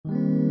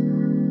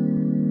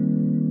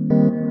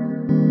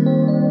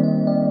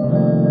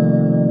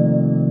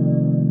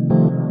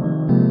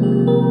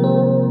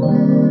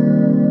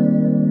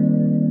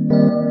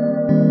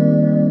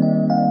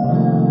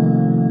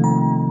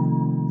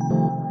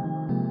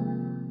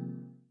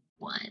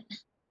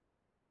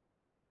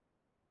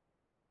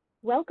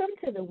Welcome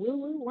to the Woo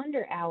Woo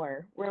Wonder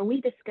Hour, where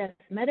we discuss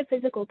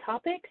metaphysical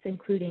topics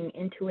including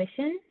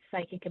intuition,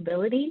 psychic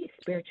ability,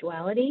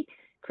 spirituality,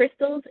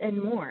 crystals,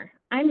 and more.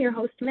 I'm your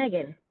host,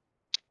 Megan.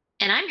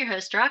 And I'm your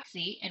host,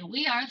 Roxy, and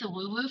we are the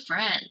Woo Woo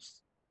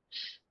Friends.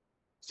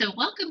 So,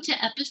 welcome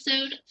to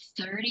episode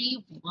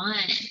 31.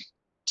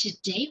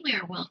 Today, we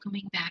are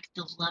welcoming back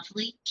the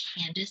lovely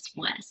Candice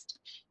West.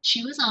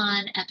 She was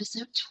on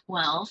episode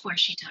 12, where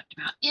she talked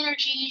about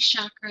energy,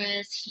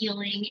 chakras,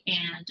 healing,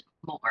 and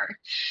more.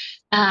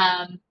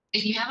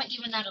 If you haven't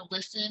given that a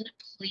listen,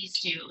 please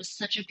do. It was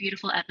such a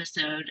beautiful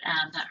episode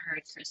that her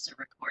and Krista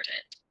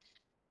recorded.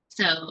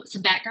 So,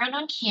 some background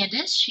on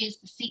Candice. She is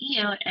the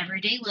CEO at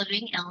Everyday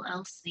Living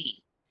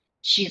LLC.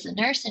 She is a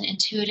nurse and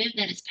intuitive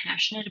that is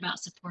passionate about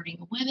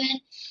supporting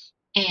women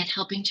and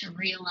helping to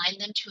realign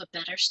them to a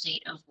better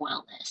state of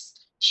wellness.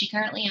 She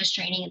currently has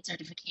training and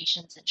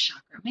certifications in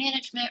chakra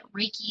management,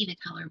 Reiki, the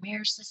color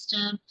mirror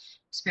system,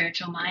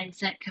 spiritual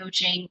mindset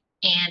coaching,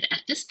 and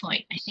at this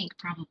point, I think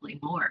probably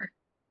more.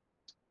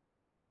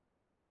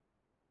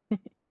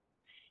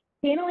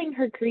 Channeling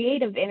her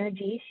creative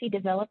energy, she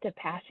developed a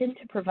passion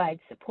to provide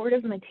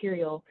supportive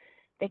material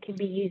that can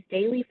be used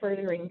daily,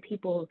 furthering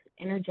people's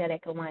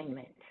energetic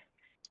alignment.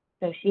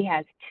 So she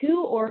has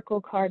 2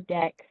 oracle card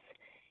decks,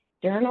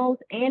 journals,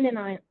 and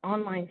an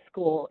online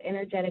school,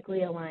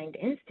 Energetically Aligned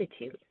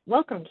Institute.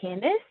 Welcome,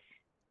 Candice. Thank-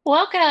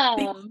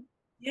 Welcome.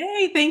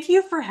 Yay, thank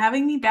you for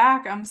having me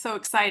back. I'm so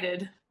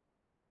excited.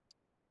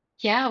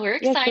 Yeah, we're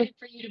Yes, excited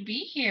for you to be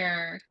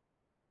here.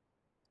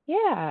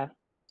 yeah.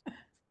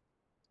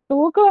 So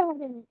we'll go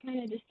ahead and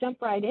kind of just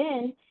jump right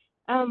in.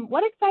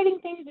 What exciting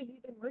things have you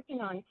been working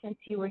on since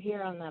you were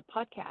here on the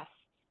podcast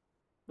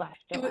last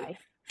It was, July?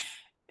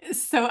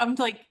 so I'm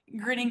like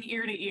grinning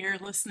ear to ear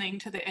listening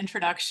to the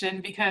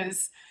introduction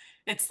because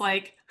it's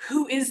like,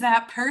 who is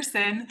that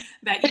person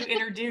that you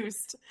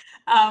introduced?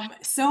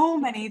 So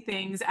many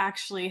things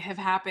actually have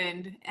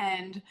happened.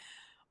 And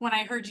when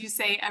I heard you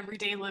say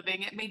everyday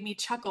living, it made me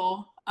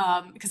chuckle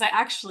because I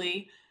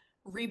actually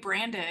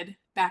rebranded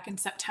back in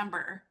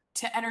September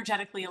to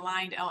Energetically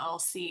Aligned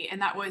LLC.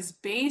 And that was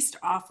based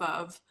off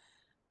of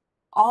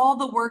all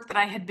the work that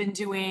I had been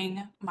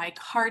doing, my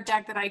card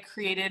deck that I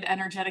created,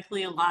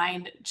 Energetically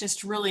Aligned,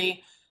 just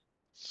really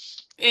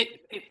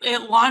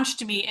it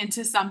launched me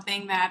into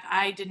something that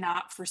I did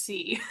not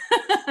foresee.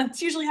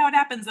 It's usually how it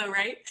happens though,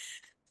 right?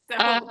 So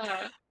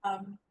Uh,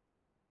 um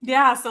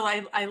yeah, so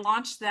I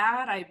launched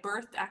that. I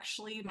birthed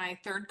actually my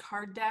third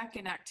card deck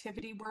and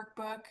activity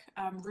workbook,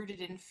 Rooted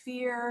in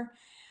Fear.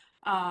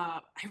 I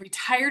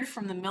retired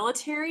from the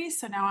military,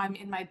 so now I'm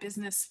in my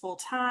business full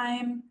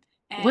time.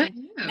 And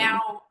Woohoo.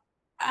 now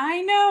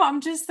I know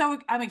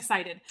I'm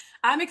excited.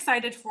 I'm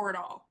excited for it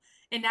all.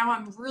 And now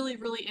I'm really,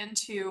 really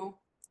into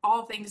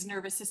all things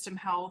nervous system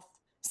health,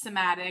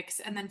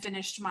 somatics, and then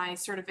finished my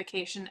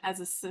certification as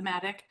a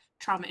somatic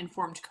trauma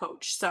informed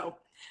coach. So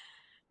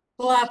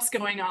lots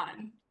going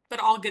on, but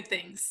all good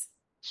things.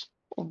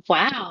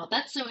 Wow,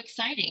 that's so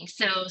exciting.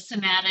 So,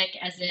 somatic,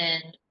 as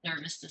in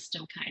nervous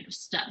system kind of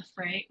stuff,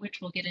 right? Which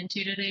we'll get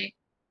into today.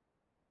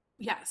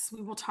 Yes,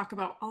 we will talk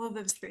about all of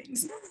those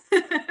things.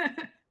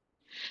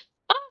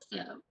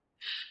 Awesome.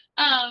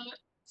 Um,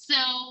 so,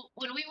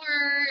 when we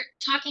were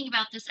talking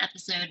about this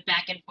episode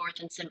back and forth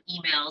in some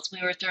emails,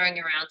 we were throwing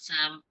around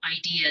some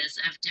ideas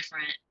of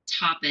different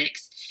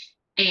topics,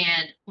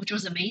 and which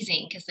was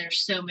amazing because there's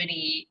so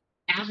many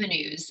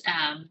avenues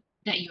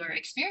that you are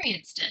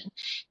experienced in.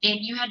 And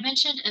you had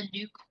mentioned a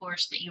new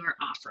course that you are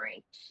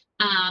offering.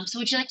 So,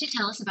 would you like to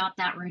tell us about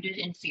that Rooted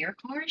in Fear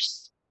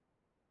course?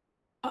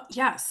 Oh,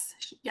 yes,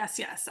 yes,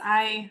 yes.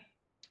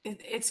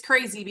 It's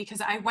crazy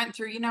because I went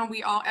through,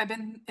 we all ebb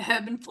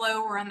and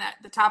flow. We're on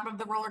the top of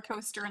the roller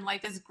coaster and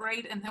life is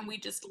great. And then we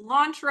just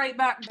launch right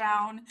back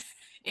down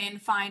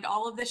and find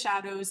all of the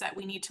shadows that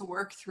we need to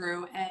work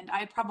through. And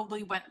I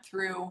probably went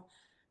through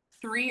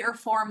 3 or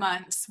 4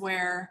 months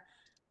where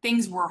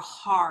things were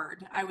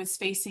hard. I was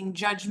facing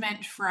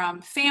judgment from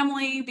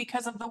family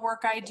because of the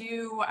work I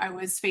do. I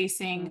was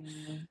facing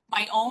Mm.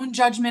 my own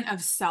judgment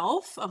of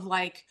self of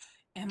like,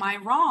 am I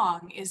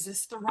wrong? Is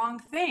this the wrong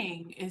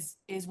thing?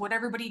 Is what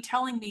everybody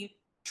telling me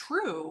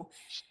true?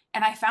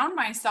 And I found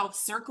myself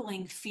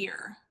circling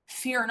fear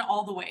in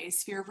all the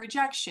ways, fear of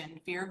rejection,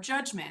 fear of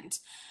judgment,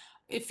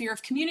 fear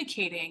of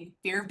communicating,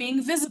 fear of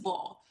being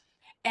visible.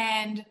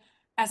 And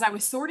as I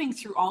was sorting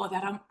through all of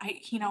that,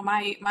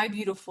 my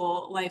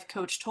beautiful life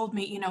coach told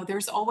me,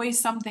 there's always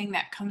something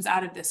that comes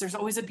out of this. There's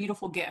always a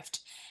beautiful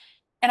gift.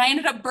 And I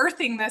ended up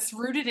birthing this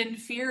Rooted in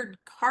Fear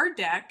card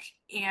deck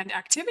and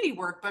activity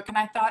workbook. And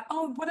I thought,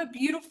 oh, what a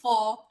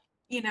beautiful,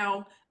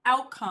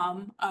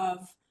 outcome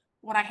of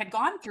what I had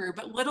gone through.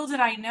 But little did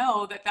I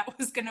know that was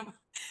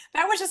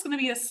just gonna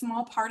be a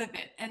small part of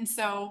it. And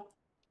so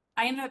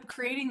I ended up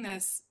creating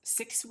this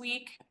 6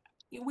 week,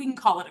 we can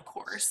call it a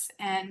course.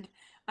 And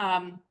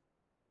um,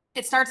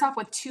 it starts off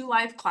with 2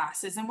 live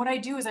classes. And what I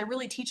do is I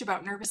really teach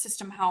about nervous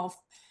system health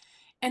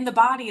and the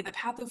body, the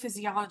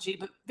pathophysiology,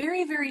 but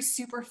very, very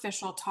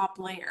superficial top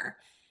layer.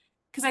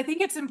 Because I think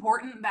it's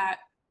important that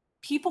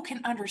people can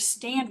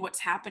understand what's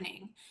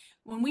happening.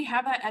 when we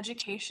have that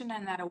education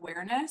and that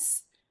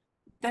awareness,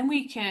 then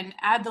we can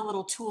add the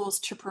little tools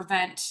to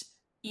prevent,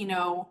 you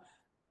know,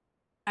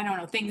 I don't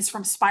know, things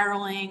from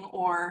spiraling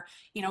or,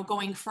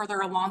 going further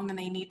along than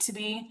they need to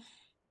be.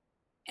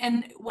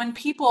 And when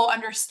people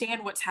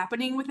understand what's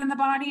happening within the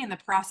body and the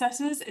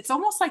processes, it's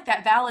almost like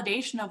that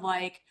validation of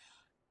like,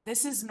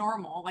 this is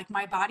normal, like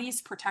my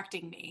body's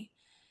protecting me.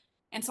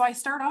 And so I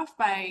start off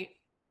by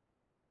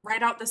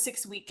right out the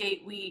 6 week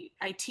gate,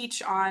 I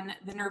teach on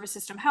the nervous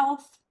system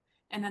health.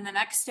 And then the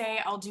next day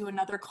I'll do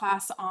another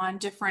class on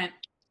different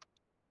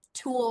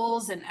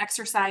tools and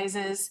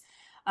exercises,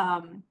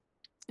 um,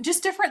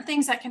 just different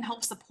things that can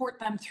help support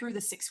them through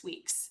the 6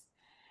 weeks.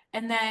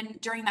 And then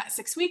during that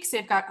 6 weeks,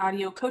 they've got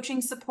audio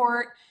coaching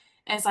support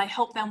as I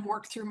help them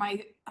work through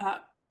my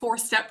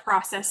 4-step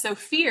process. So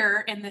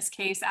fear in this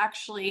case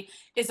actually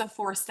is a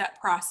 4-step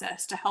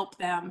process to help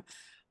them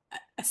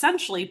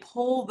essentially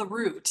pull the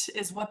root,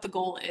 is what the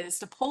goal is,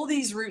 to pull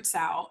these roots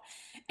out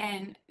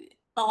and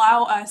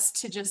allow us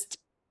to just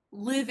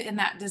live in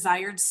that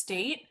desired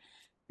state,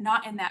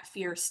 not in that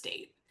fear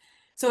state.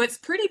 So it's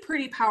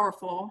pretty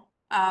powerful.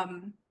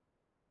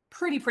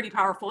 Pretty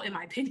powerful in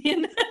my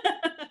opinion.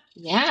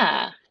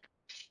 Yeah.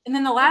 And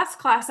then the last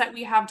class that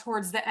we have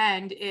towards the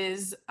end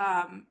is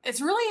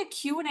it's really a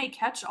Q&A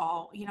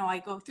catch-all. I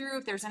go through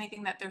if there's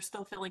anything that they're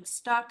still feeling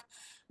stuck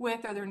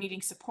with or they're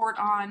needing support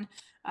on.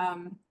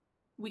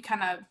 We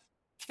kind of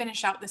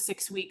finish out the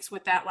 6 weeks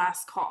with that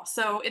last call.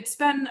 So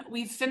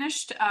we've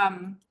finished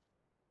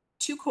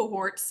 2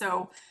 cohorts.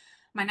 So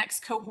my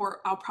next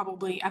cohort, I've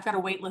got a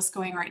wait list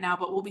going right now,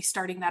 but we'll be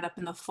starting that up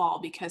in the fall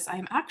because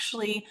I'm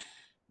actually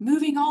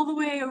moving all the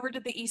way over to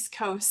the East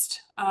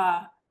Coast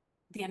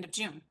the end of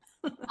June.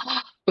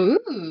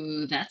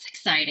 Ooh, that's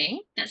exciting.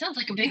 That sounds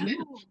like a big move.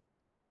 No.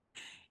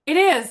 It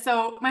is.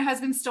 So my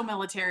husband's still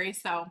military,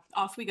 so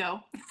off we go.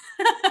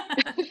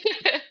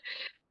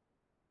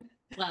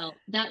 Well,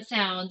 that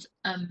sounds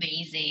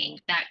amazing.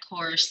 That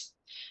course,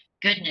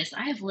 goodness,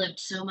 I have lived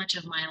so much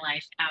of my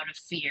life out of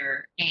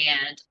fear,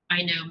 and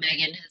I know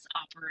Megan has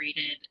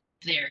operated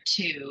there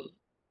too.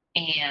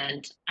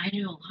 And I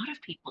know a lot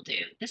of people do.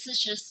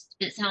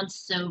 It sounds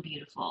so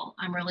beautiful.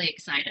 I'm really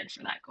excited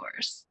for that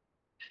course.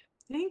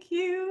 Thank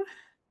you.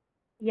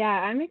 Yeah,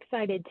 I'm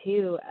excited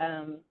too.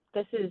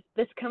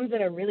 This comes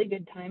at a really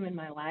good time in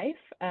my life,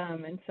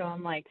 and so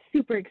I'm like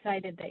super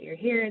excited that you're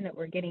here and that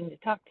we're getting to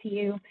talk to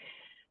you.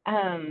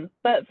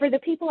 But for the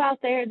people out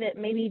there that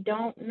maybe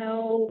don't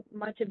know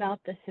much about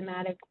the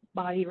somatic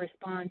body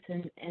response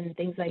and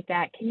things like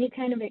that, can you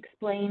kind of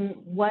explain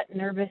what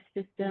nervous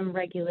system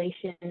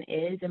regulation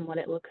is and what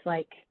it looks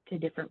like to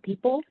different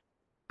people?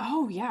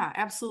 Oh, yeah,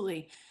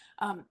 absolutely.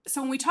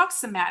 So when we talk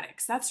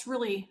somatics, that's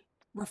really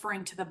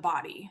referring to the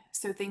body.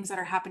 So things that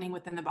are happening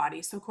within the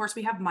body. So of course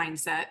we have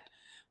mindset,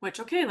 which,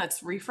 okay,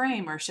 let's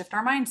reframe or shift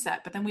our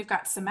mindset. But then we've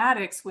got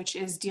somatics, which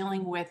is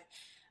dealing with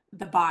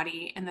the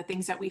body and the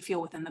things that we feel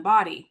within the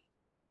body.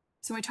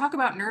 So when we talk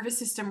about nervous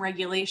system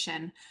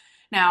regulation,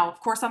 now,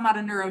 of course, I'm not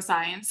a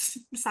neuroscience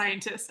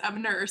scientist, I'm a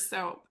nurse.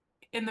 So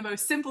in the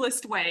most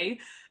simplest way,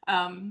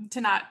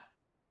 to not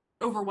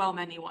overwhelm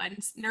anyone,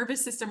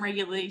 nervous system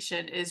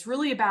regulation is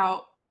really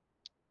about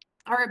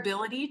our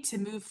ability to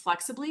move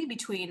flexibly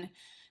between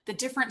the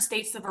different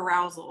states of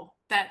arousal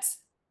that's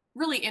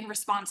really in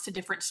response to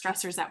different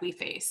stressors that we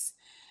face.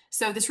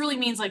 So this really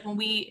means like when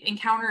we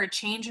encounter a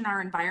change in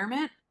our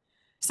environment,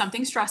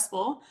 something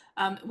stressful,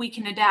 we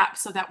can adapt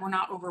so that we're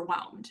not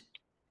overwhelmed.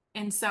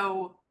 And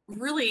so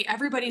really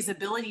everybody's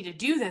ability to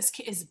do this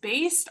is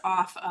based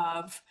off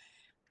of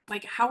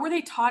like how were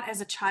they taught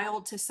as a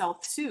child to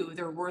self-soothe,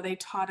 or were they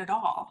taught at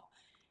all?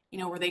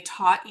 Were they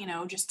taught,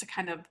 just to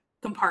kind of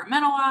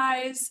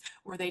compartmentalize?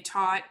 Were they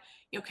taught,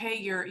 okay,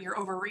 you're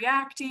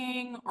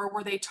overreacting? Or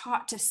were they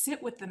taught to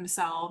sit with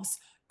themselves,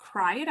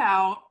 cry it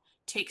out,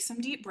 take some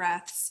deep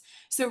breaths?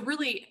 So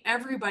really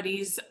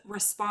everybody's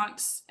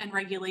response and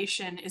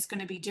regulation is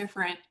going to be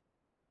different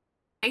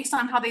based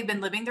on how they've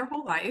been living their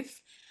whole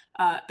life,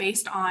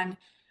 based on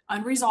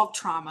unresolved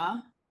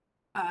trauma,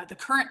 the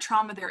current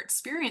trauma they're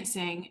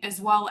experiencing,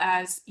 as well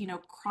as,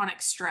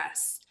 chronic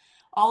stress.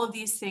 All of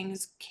these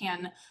things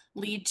can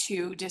lead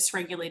to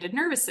dysregulated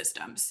nervous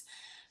systems.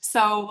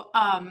 So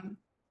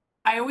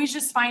I always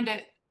just find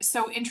it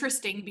so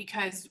interesting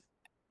because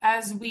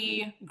as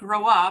we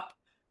grow up,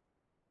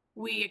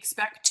 we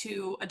expect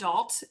to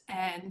adult,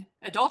 and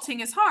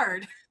adulting is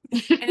hard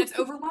and it's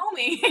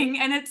overwhelming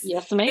and Yes,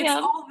 it's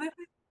ma'am. all the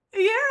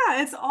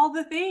yeah, it's all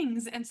the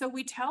things. And so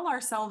we tell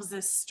ourselves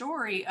this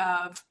story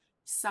of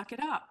suck it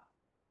up.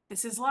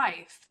 This is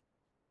life.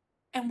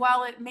 And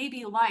while it may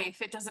be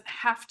life, it doesn't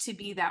have to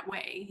be that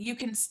way. You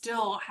can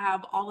still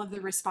have all of the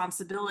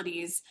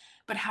responsibilities,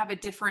 but have a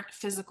different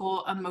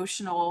physical,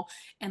 emotional,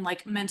 and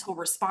like mental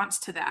response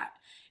to that.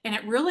 And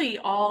it really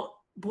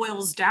all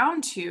boils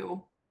down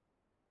to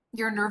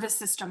your nervous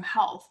system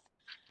health.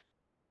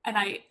 And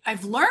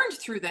I've learned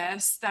through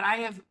this that I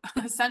have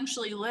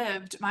essentially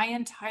lived my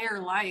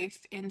entire life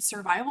in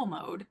survival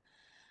mode.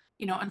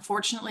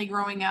 Unfortunately,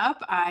 growing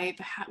up, I've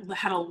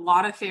had a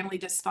lot of family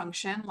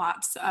dysfunction,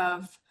 lots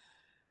of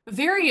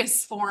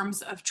various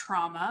forms of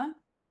trauma.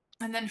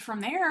 And then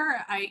from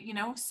there, I,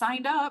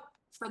 signed up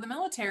for the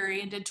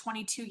military and did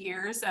 22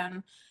 years.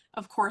 And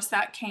of course,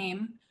 that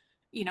came,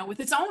 with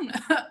its own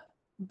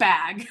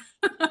bag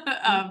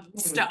of Mhm.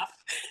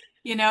 stuff,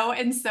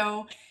 and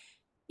so,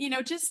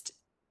 just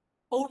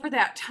over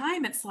that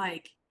time, it's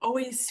like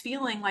always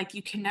feeling like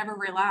you can never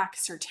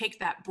relax or take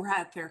that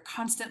breath, or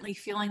constantly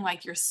feeling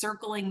like you're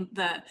circling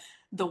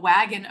the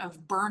wagon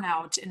of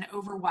burnout and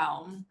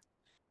overwhelm.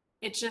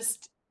 It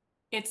just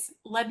it's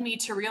led me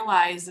to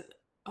realize,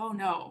 oh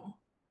no,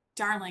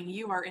 darling,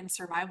 you are in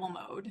survival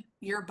mode.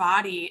 Your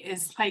body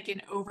is like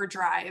in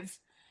overdrive,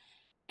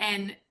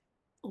 and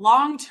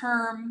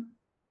long-term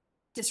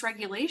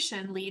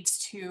dysregulation leads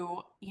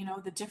to,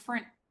 the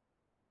different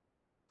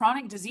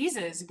chronic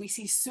diseases. We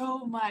see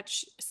so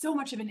much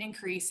of an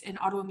increase in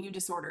autoimmune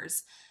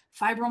disorders,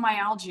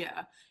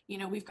 fibromyalgia,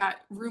 we've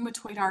got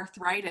rheumatoid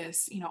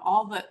arthritis,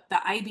 all the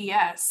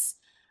IBS,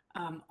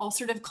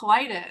 ulcerative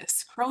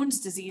colitis, Crohn's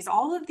disease,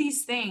 all of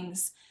these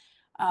things,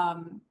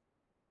 um,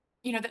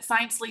 that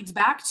science leads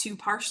back to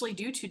partially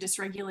due to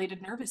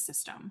dysregulated nervous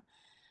system.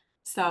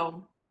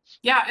 So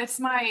yeah, it's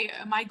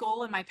my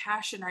goal and my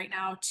passion right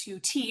now to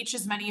teach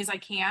as many as I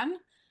can,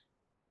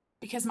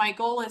 because my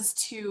goal is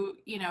to,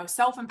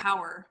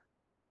 self-empower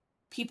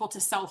people to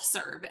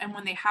self-serve. And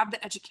when they have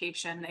the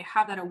education, they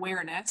have that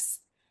awareness,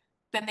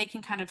 then they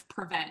can kind of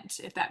prevent,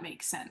 if that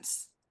makes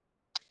sense.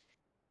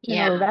 No,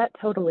 Yeah. that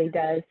totally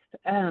does.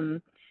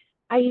 Um,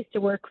 I used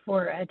to work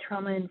for a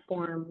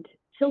trauma-informed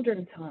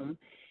children's home,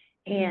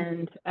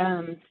 Mm.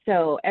 and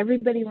so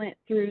everybody went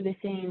through the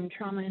same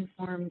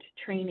trauma-informed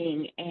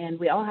training, and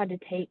we all had to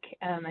take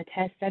a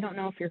test. I don't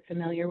know if you're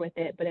familiar with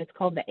it, but it's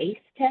called the ACE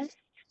test.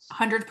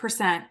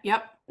 100%.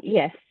 Yep.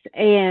 Yes,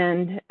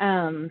 and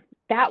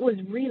that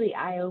was really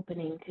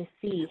eye-opening to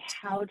see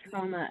how Absolutely.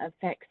 trauma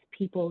affects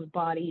people's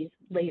bodies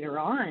later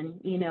on,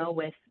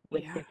 with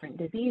Yeah. different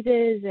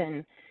diseases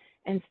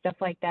and stuff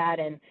like that.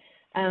 And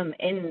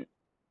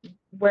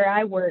where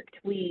I worked,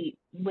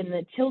 when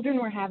the children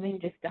were having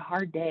just a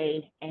hard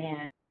day,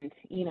 and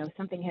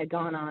something had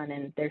gone on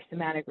and their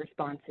somatic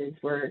responses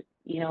were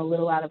a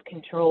little out of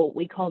control,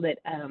 we called it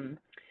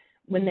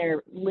when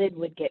their lid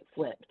would get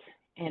flipped.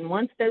 And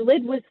once their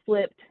lid was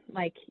flipped,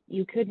 like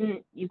you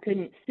couldn't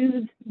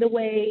soothe the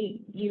way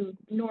you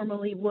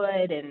normally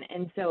would,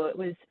 and so it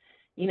was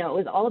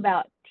all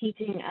about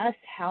teaching us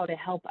how to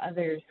help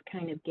others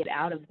kind of get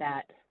out of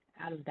that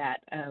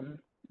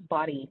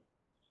body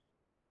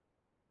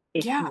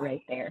issue Yeah.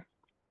 right there.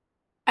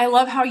 I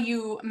love how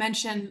you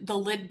mentioned the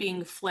lid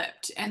being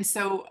flipped. And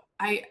so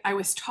I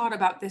was taught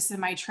about this in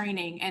my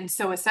training. And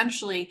so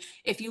essentially,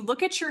 if you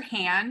look at your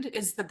hand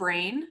is the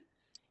brain,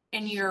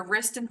 and your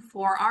wrist and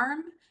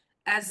forearm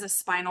as the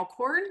spinal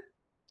cord.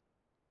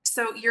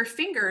 So your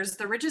fingers,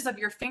 the ridges of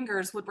your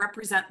fingers would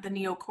represent the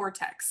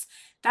neocortex.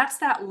 That's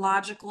that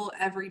logical,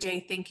 everyday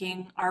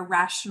thinking, our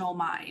rational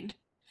mind.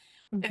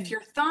 If Hmm.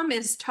 your thumb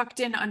is tucked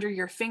in under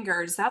your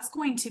fingers, that's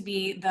going to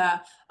be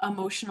the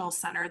emotional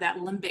center, that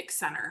limbic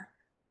center.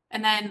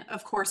 And then,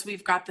 of course,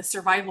 we've got the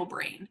survival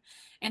brain.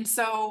 And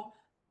so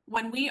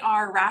when we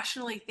are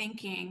rationally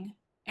thinking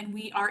and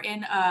we are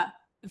in a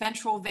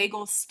ventral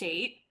vagal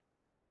state,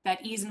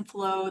 that ease and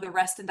flow, the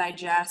rest and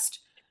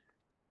digest,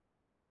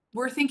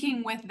 we're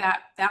thinking with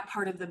that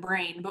part of the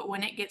brain. But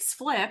when it gets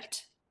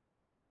flipped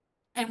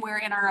and we're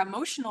in our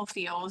emotional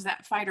feels,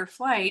 that fight or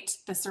flight,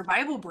 the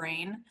survival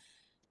brain,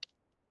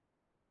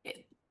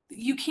 it,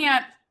 you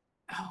can't,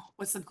 oh,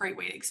 what's a great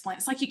way to explain it?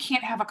 It's like you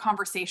can't have a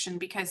conversation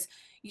because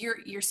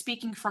you're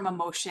speaking from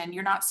emotion,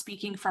 you're not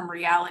speaking from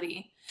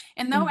reality.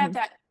 And though at Hmm.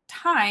 that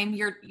time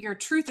your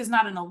truth is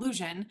not an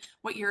illusion,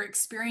 what you're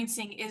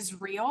experiencing is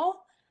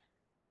real,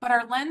 but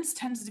our lens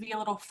tends to be a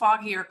little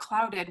foggy or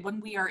clouded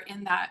when we are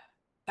in that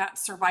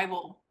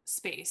survival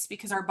space,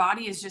 because our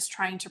body is just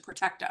trying to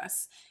protect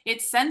us. It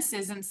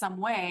senses in some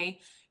way,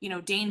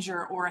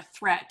 danger or a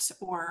threat,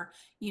 or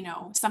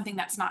something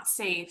that's not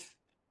safe.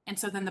 And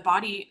so then the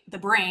body, the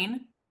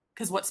brain,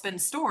 because what's been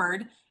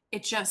stored,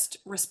 it just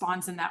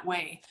responds in that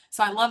way.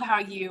 So I love how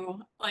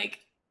you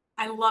like,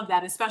 I love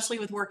that, especially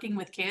with working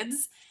with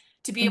kids,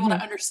 to be able Hmm.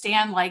 to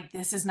understand, like,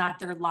 this is not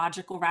their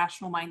logical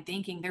rational mind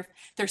thinking.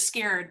 They're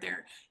scared.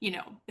 They're,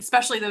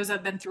 especially those that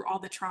have been through all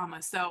the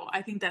trauma. So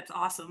I think that's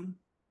awesome.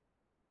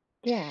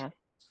 Yeah.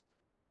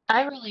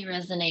 I really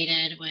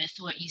resonated with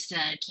what you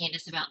said,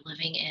 Candice, about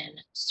living in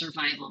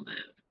survival mode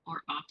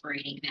or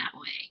operating that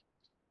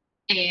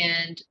way.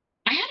 And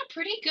I had a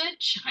pretty good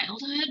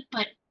childhood,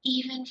 but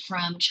even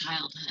from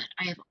childhood,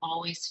 I have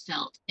always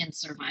felt in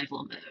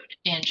survival mode.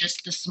 And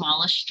just the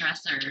smallest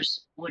stressors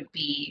would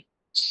be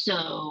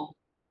so,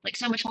 like,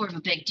 so much more of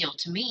a big deal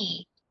to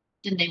me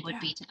than they would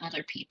Yeah. be to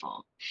other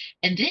people.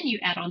 And then you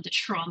add on the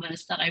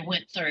traumas that I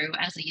went through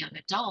as a young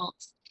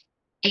adult.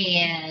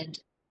 And,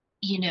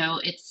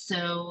 it's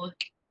so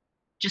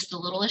just the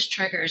littlest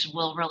triggers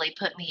will really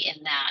put me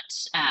in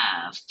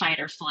that fight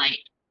or flight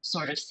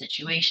sort of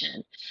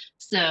situation.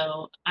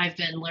 So I've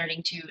been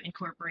learning to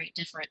incorporate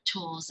different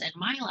tools in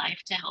my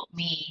life to help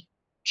me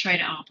try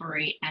to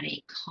operate at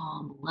a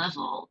calm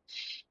level.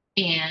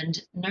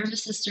 And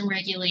nervous system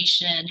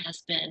regulation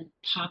has been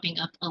popping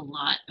up a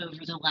lot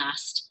over the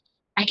last,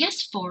 I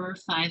guess, 4 or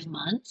 5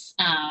 months.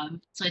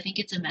 So I think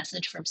it's a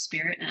message from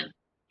spirit of,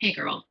 hey,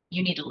 girl,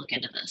 you need to look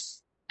into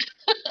this.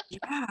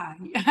 Yeah,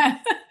 yeah.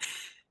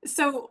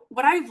 So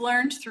what I've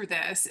learned through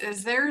this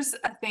is there's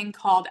a thing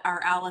called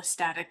our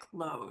allostatic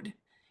load.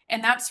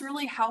 And that's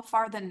really how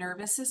far the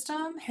nervous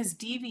system has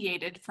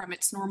deviated from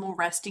its normal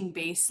resting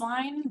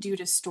baseline due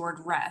to stored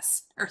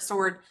rest or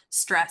stored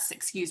stress,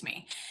 excuse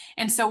me.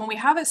 And so when we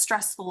have a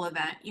stressful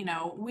event,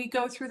 we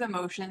go through the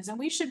motions and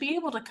we should be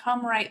able to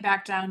come right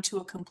back down to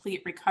a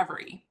complete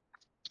recovery.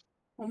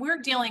 When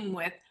we're dealing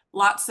with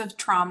lots of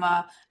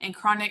trauma and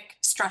chronic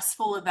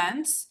stressful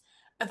events,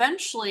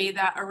 eventually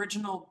that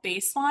original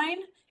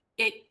baseline,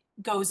 it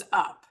goes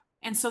up.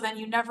 And so then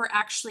you never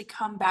actually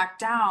come back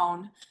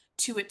down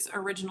to its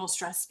original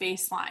stress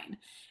baseline.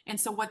 And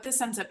so what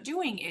this ends up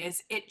doing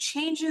is it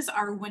changes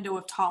our window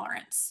of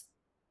tolerance.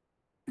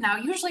 Now,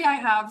 usually I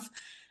have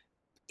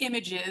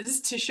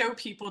images to show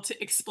people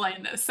to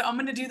explain this. So I'm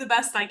going to do the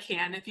best I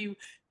can. If you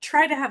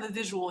try to have a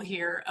visual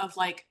here of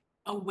like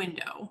a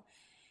window,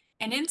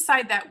 and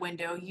inside that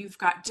window, you've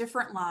got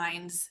different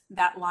lines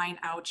that line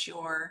out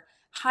your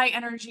high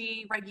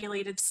energy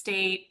regulated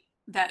state,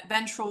 that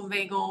ventral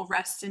vagal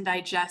rest and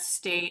digest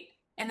state,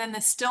 and then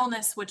the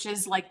stillness, which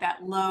is like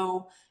that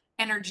low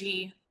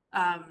energy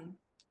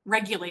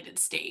regulated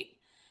state.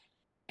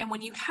 And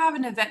when you have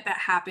an event that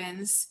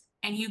happens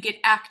and you get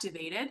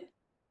activated,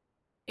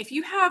 if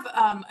you have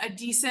a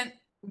decent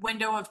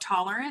window of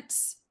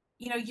tolerance,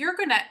 you're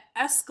going to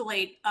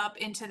escalate up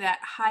into that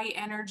high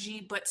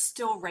energy but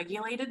still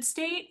regulated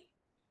state.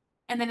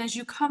 And then as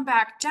you come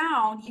back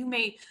down, you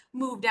may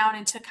move down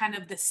into kind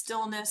of the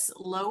stillness,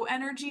 low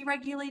energy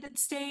regulated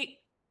state,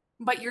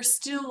 but you're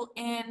still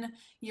in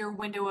your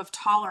window of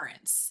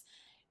tolerance.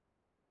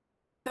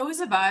 Those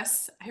of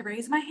us, I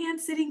raise my hand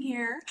sitting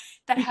here,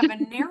 that have a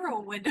narrow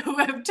window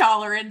of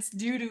tolerance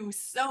due to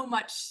so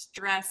much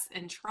stress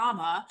and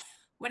trauma,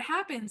 what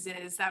happens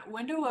is that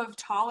window of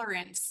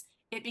tolerance,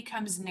 it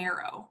becomes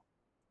narrow.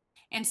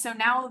 And so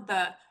now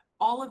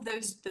all of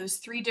those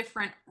three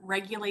different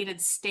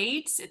regulated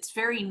states, it's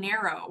very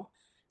narrow.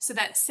 So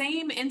that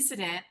same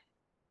incident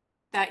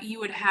that you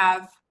would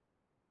have,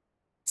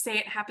 say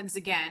it happens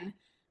again,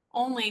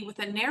 only with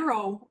a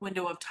narrow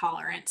window of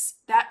tolerance,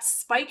 that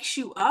spikes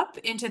you up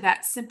into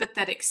that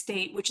sympathetic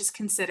state, which is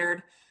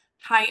considered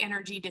high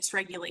energy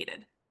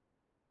dysregulated.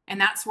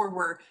 And that's where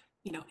we're,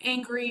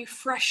 angry,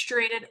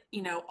 frustrated,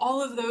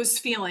 all of those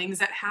feelings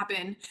that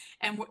happen.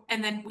 And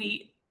then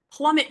we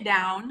plummet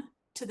down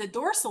to the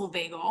dorsal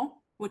vagal,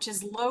 which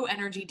is low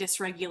energy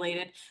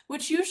dysregulated,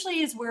 which usually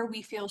is where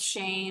we feel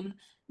shame,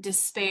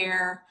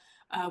 despair.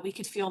 We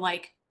could feel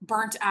like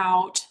burnt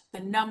out, the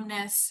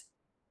numbness.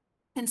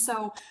 And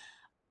so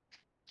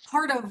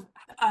part of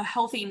a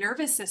healthy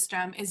nervous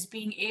system is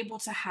being able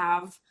to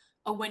have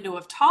a window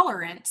of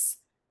tolerance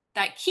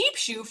that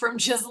keeps you from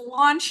just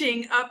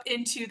launching up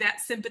into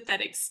that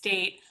sympathetic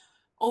state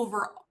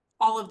over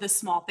all of the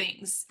small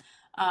things.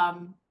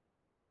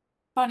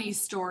 Funny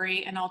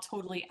story, and I'll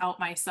totally out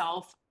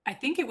myself. I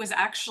think it was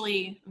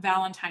actually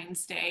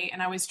Valentine's Day,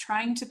 and I was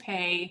trying to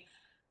pay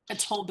a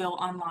toll bill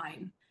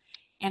online.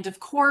 And of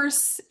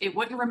course, it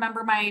wouldn't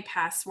remember my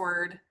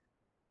password.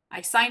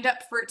 I signed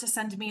up for it to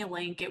send me a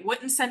link. It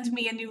wouldn't send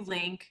me a new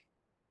link.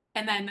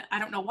 And then I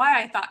don't know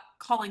why I thought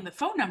calling the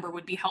phone number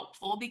would be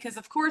helpful, because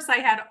of course I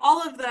had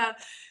all of the,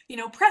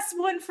 press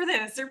 1 for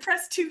this or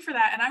press 2 for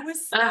that. And I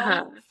was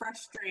so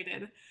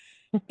frustrated.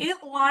 It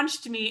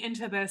launched me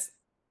into this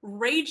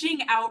raging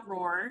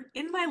outroar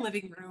in my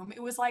living room.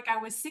 It was like I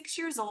was 6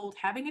 years old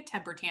having a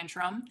temper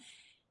tantrum.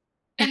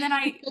 And then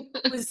I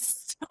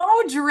was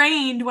so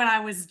drained when I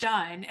was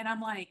done. And I'm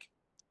like,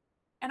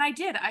 and I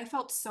did. I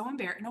felt so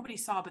embarrassed. Nobody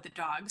saw but the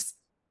dogs.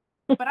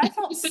 But I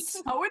felt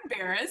so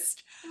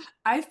embarrassed.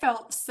 I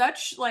felt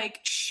such like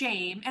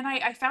shame. And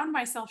I found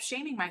myself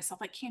shaming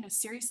myself like, Candice,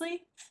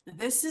 seriously?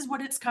 This is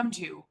what it's come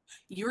to.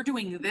 You're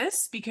doing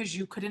this because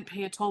you couldn't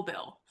pay a toll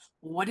bill.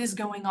 What is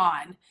going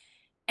on?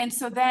 And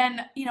so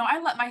then,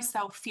 I let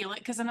myself feel it,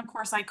 because then of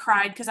course I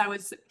cried because I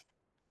was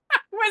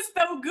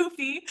so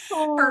goofy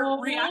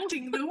for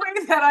reacting the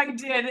way that I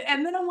did.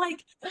 And then I'm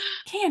like,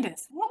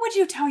 Candice, what would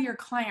you tell your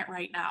client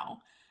right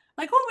now?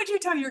 Like, what would you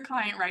tell your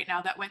client right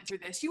now that went through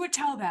this? You would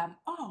tell them,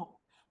 oh,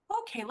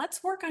 okay,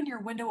 let's work on your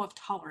window of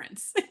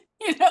tolerance.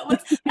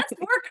 Let's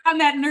work on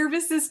that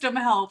nervous system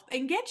health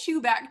and get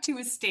you back to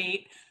a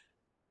state,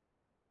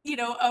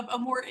 of a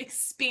more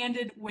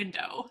expanded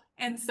window.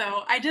 And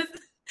so I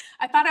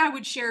thought I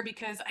would share,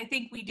 because I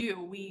think we do.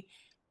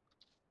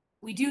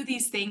 We do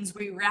these things,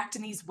 we react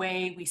in these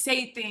way, we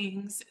say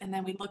things, and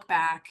then we look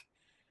back,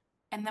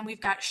 and then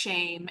we've got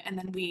shame, and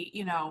then we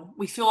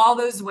feel all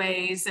those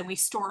ways, and we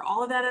store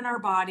all of that in our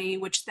body,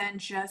 which then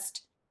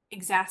just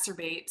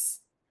exacerbates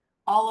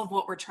all of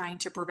what we're trying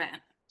to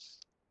prevent.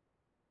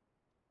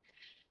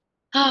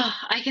 Oh,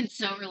 I can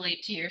so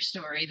relate to your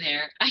story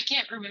there. I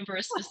can't remember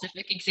a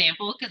specific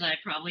example because I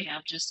probably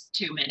have just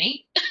too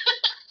many.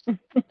 It's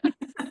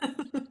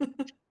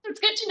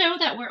good to know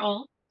that we're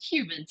all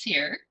humans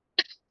here.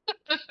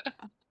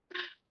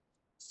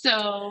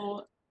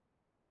 So,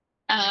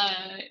 uh,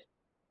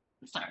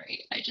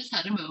 sorry, I just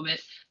had a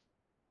moment.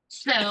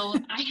 So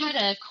I had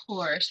a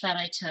course that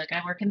I took.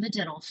 I work in the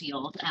dental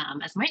field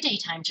as my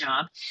daytime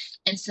job.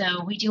 And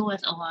so we deal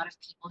with a lot of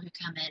people who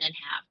come in and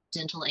have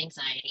dental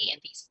anxiety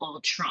and these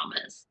old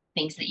traumas,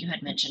 things that you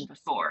had mentioned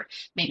before,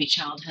 maybe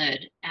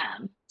childhood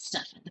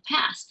stuff in the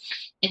past.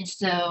 And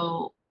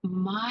so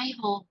my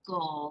whole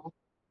goal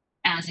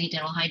as a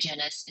dental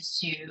hygienist is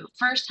to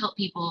first help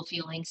people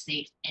feeling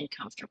safe and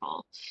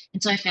comfortable.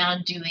 And so I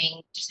found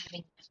doing just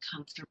having a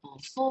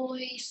comfortable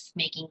voice,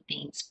 making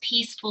things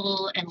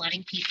peaceful, and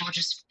letting people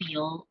just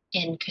feel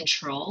in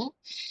control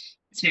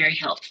is very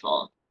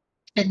helpful.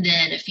 And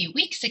then a few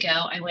weeks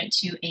ago, I went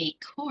to a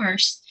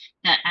course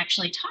that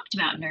actually talked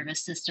about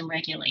nervous system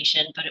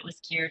regulation, but it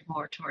was geared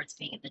more towards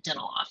being in the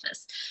dental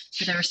office.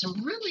 So there were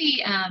some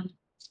really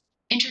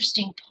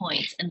interesting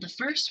points. And the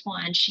first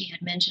one she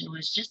had mentioned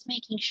was just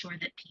making sure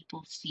that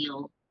people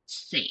feel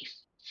safe.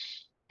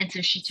 And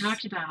so she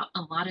talked about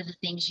a lot of the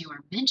things you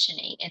are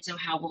mentioning. And so,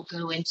 how we'll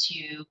go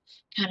into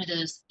kind of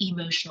those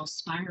emotional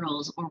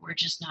spirals, or we're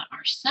just not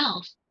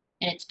ourselves.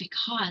 And it's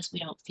because we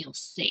don't feel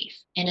safe.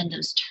 And in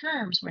those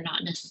terms, we're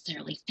not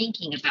necessarily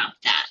thinking about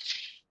that.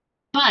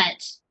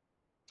 But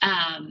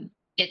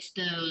it's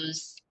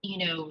those,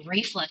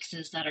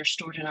 reflexes that are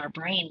stored in our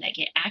brain that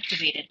get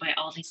activated by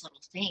all these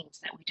little things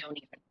that we don't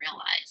even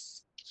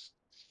realize.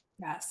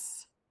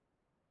 Yes.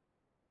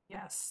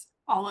 Yes.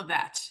 All of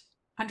that.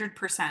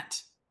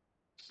 100%.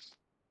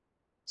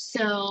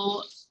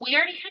 So we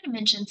already kind of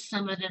mentioned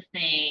some of the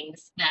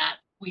things that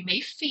we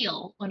may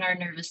feel when our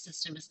nervous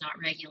system is not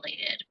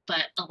regulated,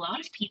 but a lot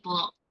of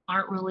people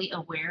aren't really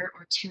aware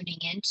or tuning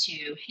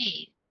into,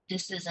 hey,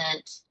 this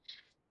isn't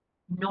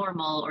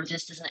normal or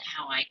this isn't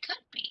how I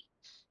could be.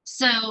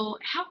 So,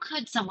 how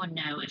could someone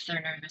know if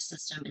their nervous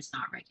system is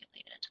not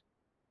regulated?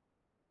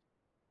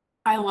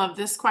 I love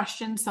this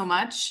question so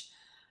much.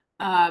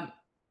 Um,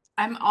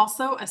 I'm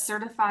also a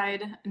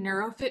certified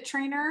neurofit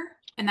trainer,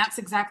 and that's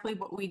exactly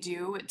what we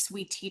do. It's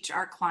we teach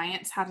our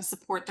clients how to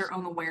support their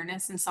own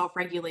awareness and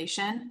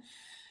self-regulation.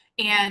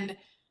 And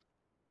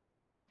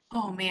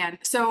oh man,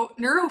 so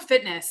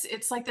neurofitness,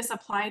 it's like this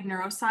applied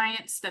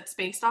neuroscience that's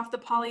based off the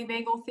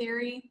polyvagal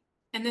theory.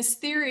 And this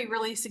theory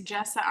really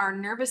suggests that our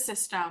nervous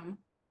system,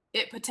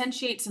 it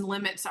potentiates and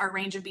limits our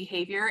range of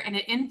behavior, and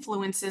it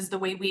influences the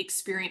way we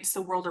experience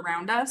the world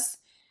around us.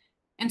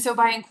 And so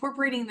by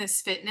incorporating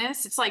this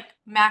fitness, it's like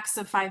max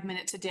of 5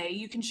 minutes a day,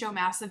 you can show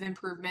massive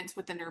improvements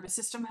with the nervous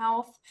system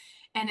health.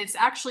 And it's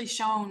actually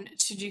shown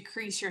to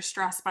decrease your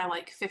stress by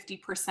like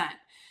 50%.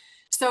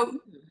 So Hmm.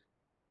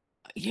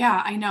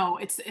 yeah, I know.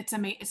 It's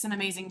an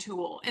amazing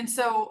tool. And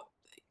so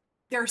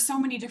there are so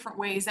many different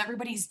ways.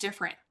 Everybody's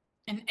different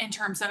in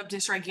terms of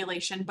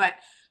dysregulation, but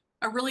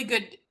a really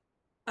good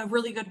a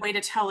really good way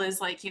to tell is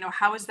like,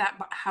 how is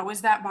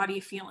that body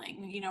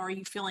feeling? Are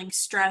you feeling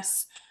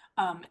stress,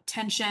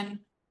 tension?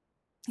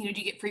 Do you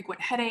get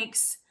frequent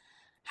headaches?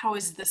 How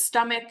is the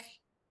stomach,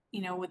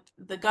 with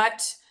the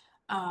gut?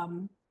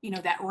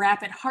 That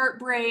rapid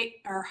heart rate,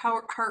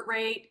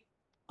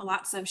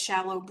 lots of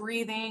shallow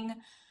breathing,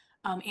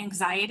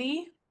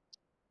 anxiety.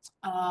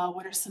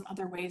 What are some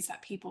other ways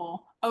that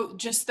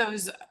just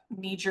those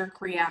knee-jerk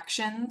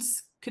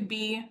reactions could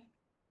be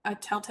a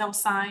telltale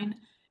sign,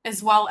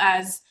 as well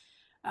as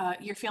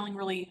you're feeling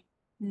really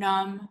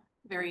numb,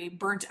 very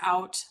burnt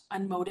out,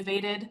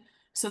 unmotivated.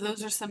 So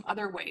those are some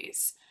other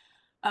ways.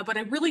 But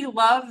I really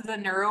love the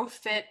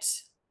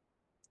NeuroFit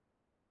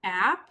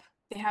app.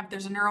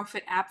 There's a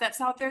NeuroFit app that's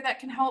out there that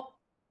can help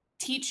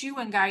teach you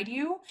and guide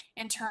you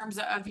in terms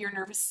of your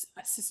nervous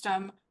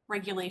system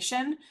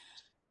regulation.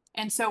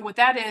 And so what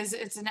that is,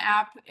 it's an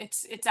app.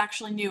 It's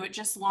actually new. It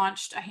just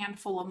launched a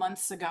handful of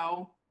months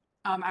ago.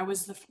 I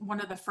was one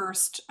of the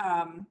first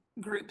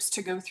groups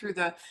to go through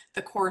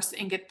the course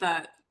and get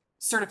the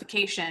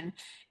certification.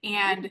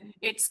 And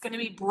it's going to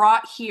be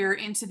brought here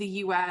into the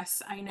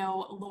U.S. I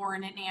know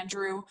Lauren and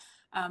Andrew,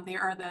 they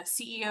are the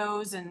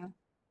CEOs and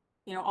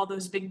all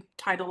those big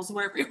titles,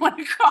 whatever you want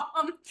to call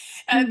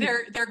them.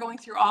 They're going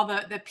through all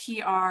the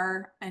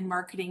PR and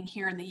marketing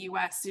here in the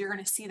US. So you're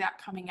going to see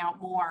that coming out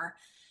more.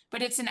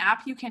 But it's an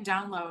app you can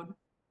download,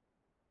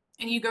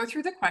 and you go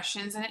through the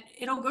questions, and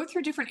it'll go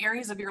through different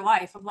areas of your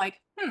life of like,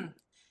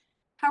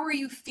 how are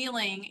you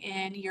feeling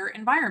in your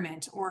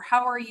environment? Or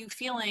how are you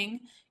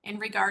feeling in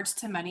regards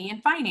to money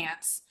and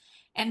finance?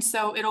 And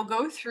so it'll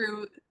go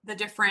through the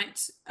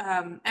different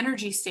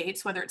energy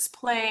states, whether it's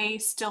play,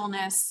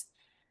 stillness,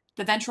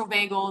 the ventral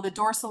vagal, the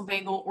dorsal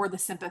vagal, or the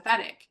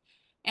sympathetic.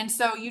 And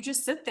so you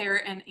just sit there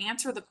and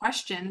answer the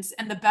questions.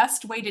 And the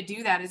best way to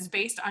do that is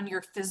based on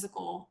your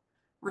physical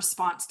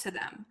response to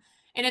them.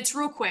 And it's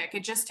real quick,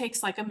 it just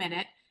takes like a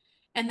minute.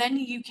 And then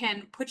you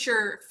can put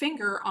your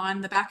finger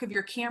on the back of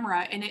your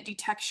camera and it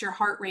detects your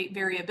heart rate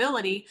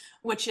variability,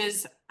 which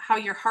is how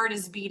your heart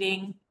is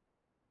beating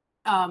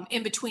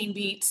in between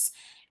beats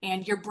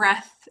and your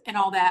breath and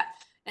all that.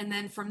 And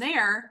then from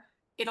there,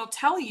 it'll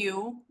tell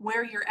you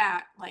where you're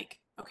at. Like,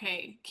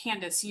 okay,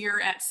 Candice,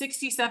 you're at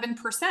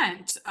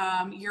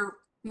 67%. Your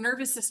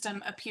nervous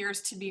system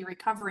appears to be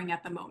recovering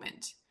at the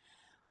moment.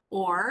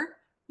 Or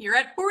you're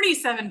at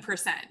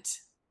 47%.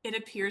 It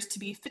appears to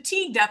be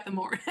fatigued at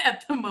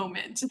at the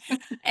moment.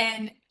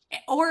 And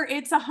or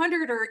it's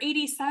 100 or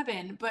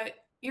 87, but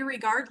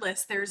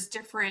irregardless, there's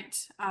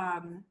different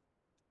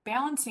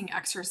balancing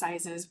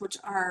exercises which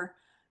are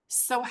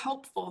so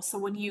helpful. So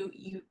when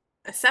you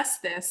assess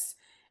this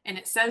and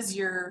it says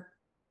you're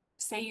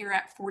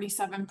at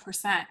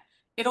 47%,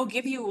 it'll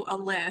give you a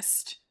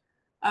list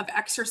of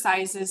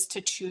exercises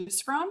to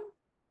choose from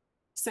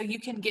so you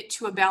can get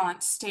to a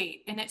balanced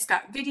state. And it's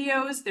got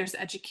videos, there's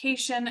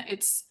education.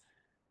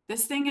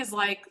 This thing is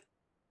like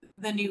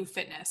the new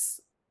fitness,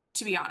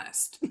 to be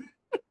honest.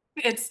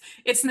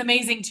 It's an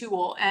amazing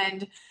tool.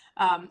 And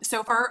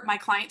so far my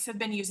clients have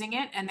been using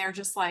it and they're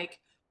just like,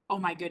 oh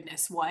my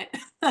goodness, what?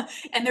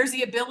 And there's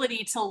the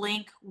ability to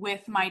link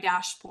with my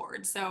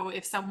dashboard. So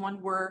if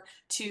someone were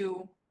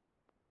to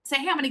say,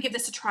 hey, I'm going to give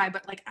this a try,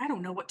 but like, I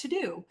don't know what to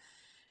do,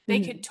 they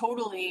Mhm. could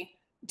totally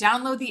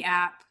download the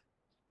app.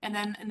 And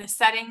then in the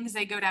settings,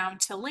 they go down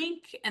to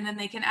link, and then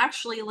they can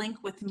actually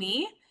link with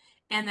me.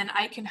 And then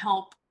I can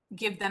help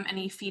give them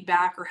any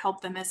feedback or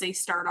help them as they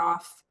start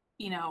off,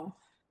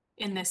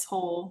 in this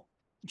whole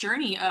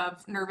journey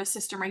of nervous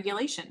system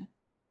regulation.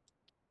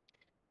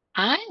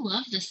 I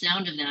love the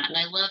sound of that, and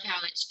I love how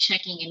it's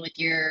checking in with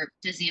your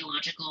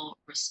physiological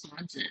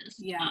responses.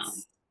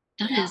 Yes.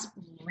 That Yeah. is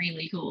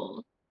really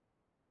cool.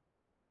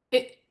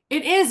 It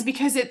is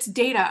because it's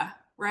data,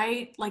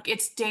 right? Like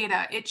it's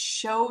data. It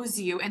shows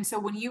you. And so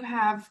when you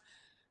have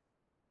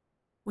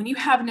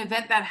an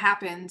event that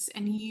happens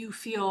and you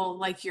feel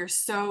like you're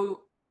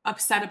so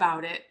upset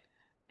about it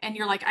and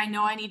you're like, I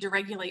know I need to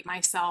regulate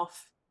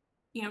myself,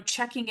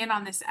 checking in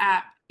on this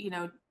app,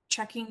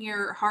 checking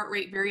your heart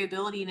rate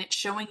variability and it's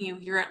showing you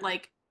you're at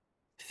like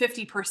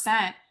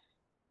 50%.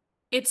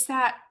 It's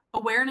that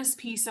awareness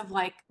piece of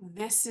like,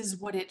 this is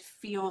what it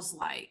feels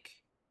like.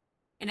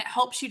 And it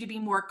helps you to be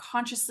more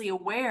consciously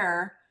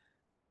aware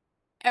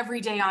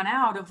every day on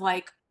out of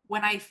like,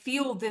 when I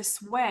feel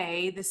this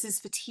way, this is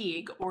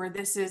fatigue or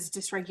this is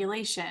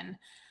dysregulation.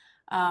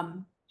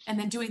 And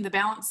then doing the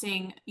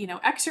balancing,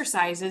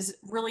 exercises,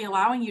 really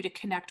allowing you to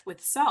connect with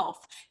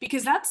self,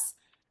 because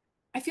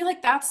I feel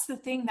like that's the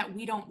thing that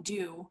we don't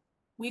do.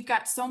 We've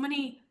got so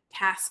many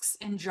tasks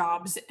and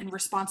jobs and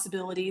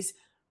responsibilities.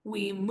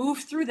 We move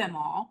through them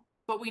all,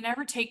 but we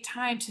never take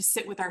time to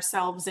sit with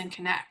ourselves and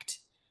connect.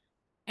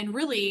 And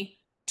really,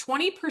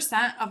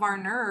 20% of our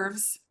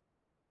nerves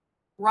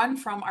run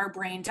from our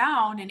brain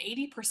down and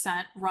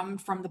 80% run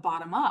from the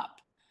bottom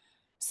up.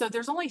 So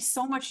there's only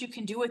so much you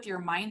can do with your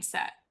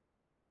mindset.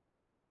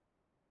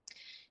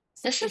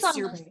 This is It's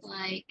your almost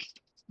brain. like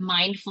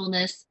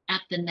mindfulness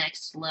at the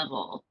next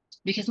level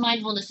because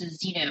mindfulness is,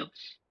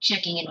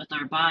 checking in with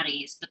our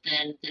bodies, but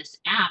then this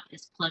app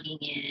is plugging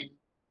in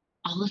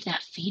all of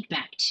that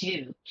feedback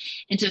too.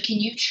 And so, can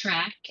you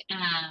track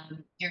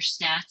your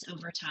stats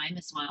over time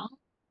as well?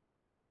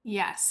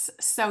 Yes.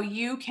 So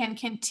you can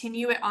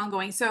continue it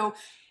ongoing. So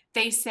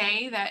they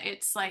say that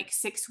it's like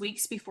 6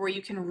 weeks before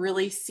you can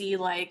really see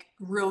like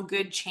real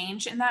good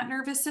change in that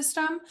nervous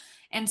system.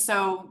 And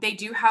so they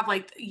do have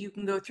like, you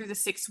can go through the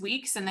 6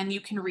 weeks and then you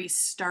can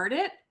restart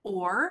it,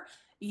 or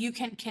you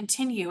can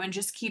continue and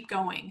just keep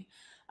going.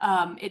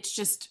 It's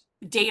just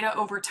data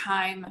over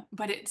time,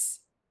 but it's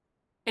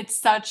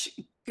such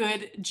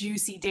good,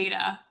 juicy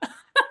data.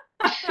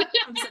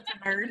 I'm such a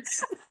nerd.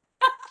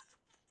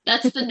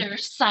 That's the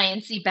nurse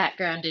sciencey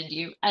background in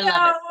you. I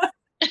love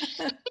No.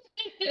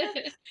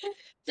 it.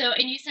 So,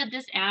 and you said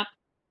this app,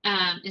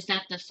 is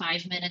that the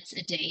 5 minutes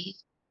a day?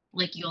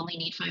 Like you only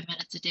need 5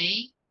 minutes a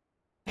day?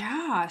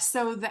 Yeah,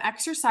 so the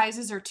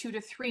exercises are 2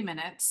 to 3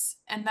 minutes.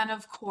 And then,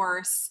 of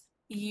course,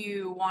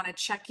 you want to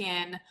check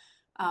in,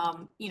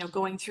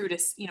 going through to,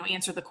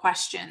 answer the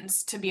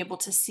questions to be able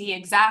to see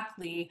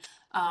exactly,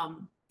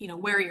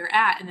 where you're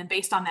at. And then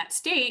based on that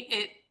state,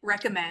 it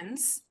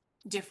recommends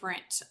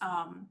different,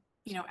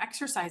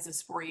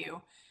 exercises for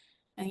you.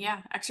 And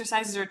yeah,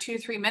 exercises are 2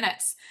 to 3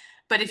 minutes.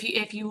 But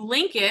if you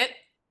link it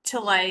to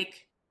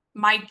like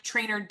my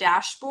trainer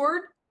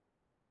dashboard,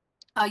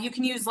 you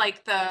can use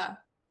like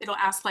it'll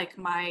ask like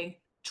my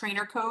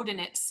trainer code and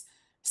it's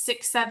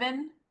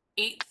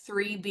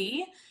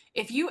 6783B.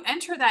 If you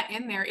enter that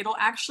in there, it'll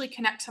actually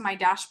connect to my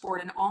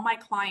dashboard and all my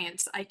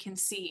clients I can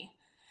see.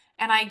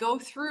 And I go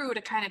through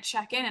to kind of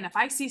check in. And if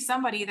I see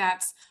somebody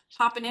that's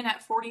popping in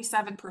at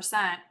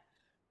 47%,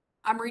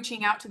 I'm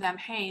reaching out to them,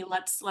 hey,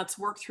 let's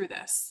work through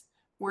this.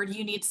 Where do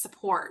you need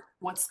support?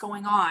 What's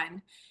going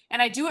on?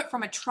 And I do it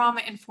from a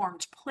trauma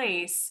informed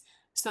place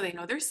so they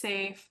know they're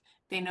safe,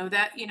 they know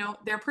that,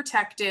 they're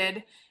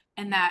protected,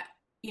 and that,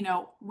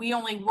 we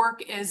only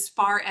work as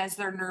far as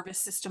their nervous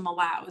system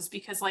allows,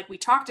 because like we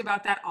talked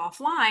about that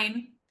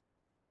offline,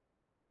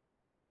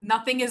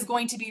 nothing is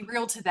going to be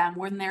real to them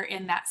when they're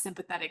in that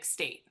sympathetic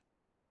state.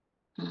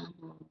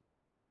 Mhm.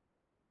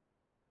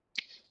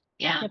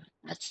 Yeah, Yep.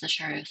 that's the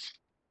truth.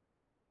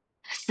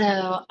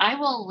 So I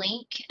will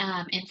link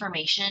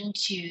information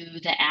to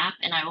the app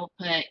and I will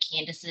put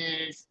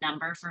Candace's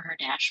number for her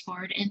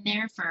dashboard in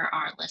there for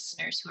our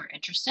listeners who are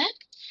interested.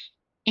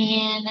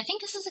 And I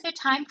think this is a good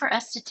time for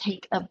us to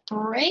take a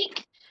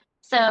break.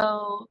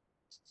 So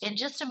in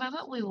just a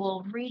moment, we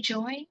will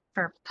rejoin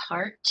for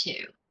part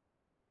two.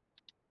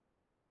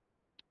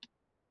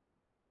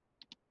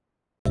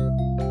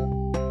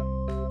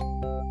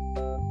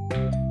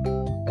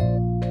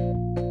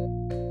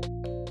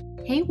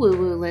 Hey Woo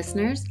Woo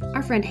listeners,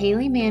 our friend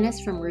Haley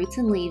Manis from Roots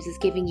and Leaves is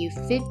giving you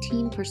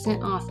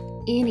 15% off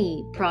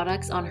any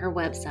products on her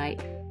website,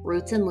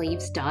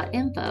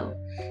 rootsandleaves.info.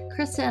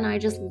 Krista and I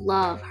just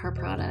love her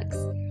products.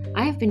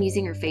 I have been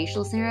using her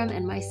facial serum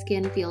and my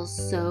skin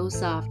feels so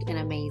soft and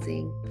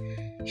amazing.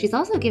 She's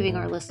also giving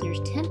our listeners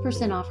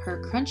 10% off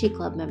her Crunchy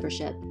Club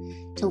membership.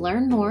 To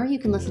learn more, you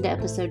can listen to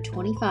episode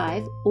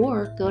 25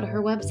 or go to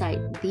her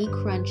website,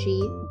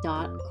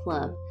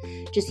 thecrunchy.club.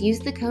 Just use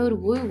the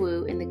code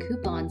WOOWOO in the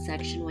coupon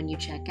section when you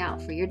check out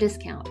for your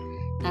discount.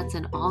 That's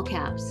in all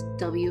caps,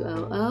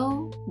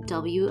 WOOWOO.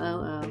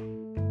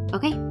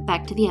 Okay,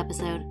 back to the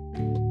episode.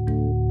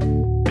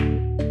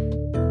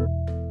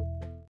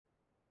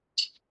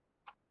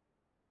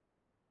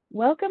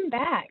 Welcome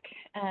back.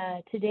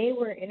 Today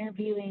we're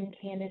interviewing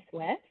Candice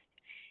West,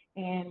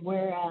 and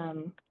we're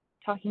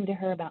talking to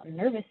her about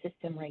nervous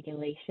system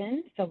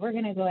regulation. So we're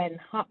going to go ahead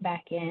and hop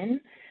back in.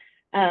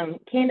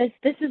 Candice,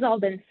 this has all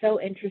been so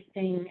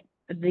interesting.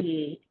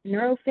 The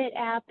NeuroFit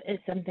app is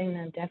something that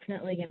I'm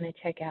definitely going to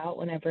check out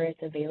whenever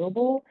it's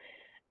available.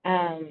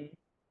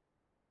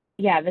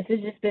 Yeah, this has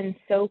just been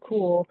so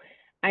cool.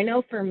 I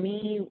know for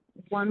me,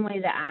 one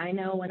way that I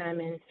know when I'm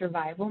in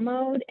survival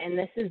mode, and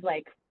this is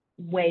like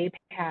way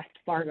past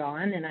far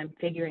gone, and I'm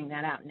figuring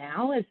that out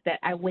now, is that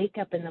I wake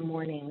up in the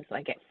mornings,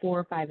 like at 4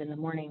 or 5 in the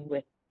morning,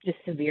 with just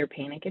severe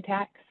panic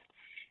attacks.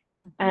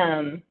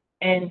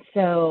 And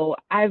so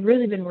I've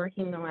really been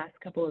working the last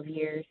couple of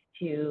years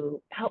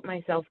to help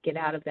myself get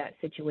out of that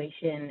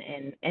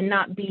situation and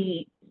not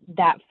be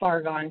that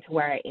far gone to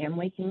where I am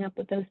waking up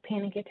with those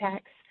panic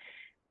attacks.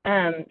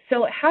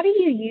 So how do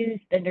you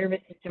use the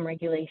nervous system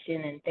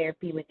regulation and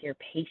therapy with your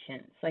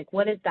patients? Like,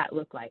 what does that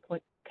look like?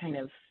 What kind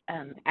of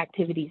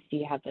activities do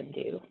you have them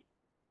do?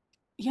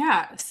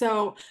 Yeah.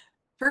 So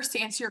first, to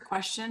answer your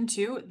question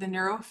too, the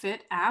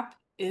NeuroFit app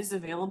is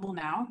available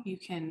now. You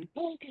can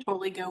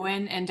totally go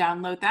in and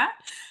download that.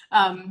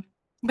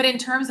 But in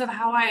terms of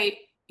how I,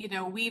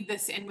 weave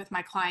this in with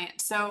my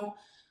client. So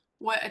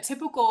what a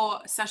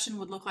typical session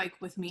would look like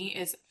with me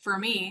is, for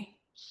me,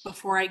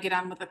 before I get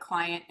on with a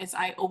client, is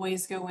I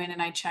always go in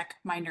and I check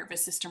my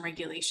nervous system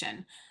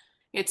regulation.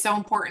 It's so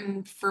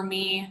important for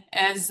me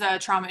as a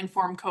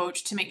trauma-informed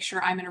coach to make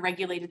sure I'm in a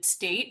regulated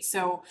state,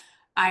 so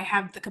I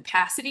have the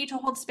capacity to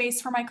hold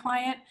space for my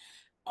client.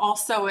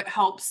 Also, it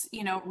helps,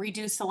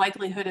 reduce the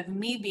likelihood of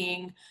me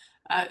being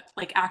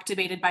like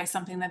activated by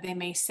something that they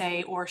may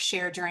say or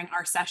share during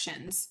our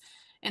sessions.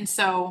 And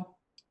so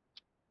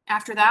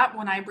after that,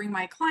 when I bring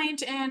my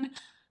client in,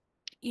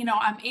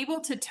 I'm able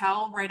to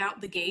tell right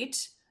out the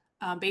gate,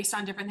 based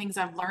on different things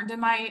I've learned in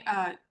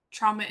my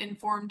trauma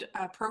informed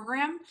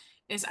program,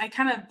 is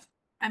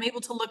I'm able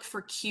to look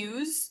for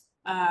cues,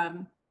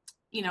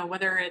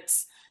 whether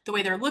it's the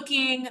way they're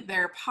looking,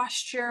 their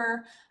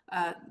posture,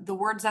 the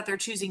words that they're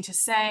choosing to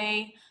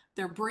say,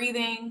 their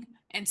breathing.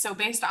 And so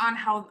based on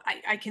how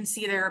I can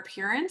see their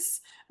appearance,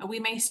 we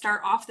may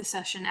start off the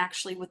session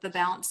actually with the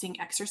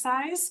balancing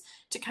exercise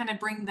to kind of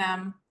bring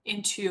them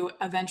into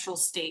a ventral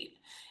state.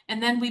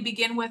 And then we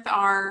begin with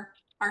our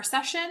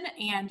session.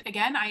 And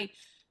again,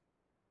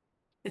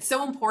 it's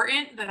so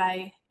important that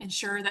I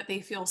ensure that they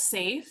feel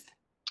safe.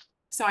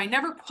 So I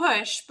never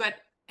push, but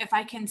if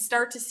I can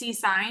start to see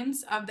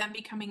signs of them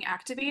becoming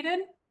activated,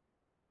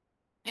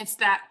 it's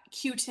that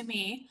cue to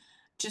me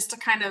just to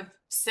kind of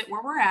sit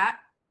where we're at.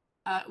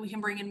 We can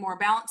bring in more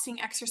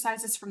balancing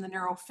exercises from the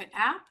NeuroFit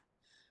app,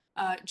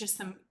 just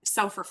some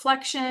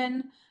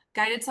self-reflection,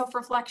 guided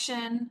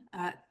self-reflection.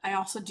 I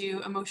also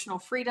do emotional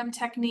freedom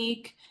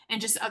technique and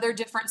just other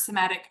different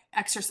somatic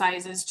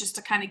exercises just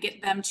to kind of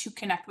get them to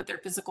connect with their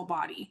physical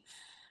body.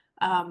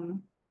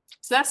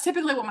 So that's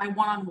typically what my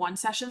one-on-one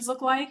sessions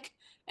look like.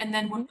 And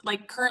then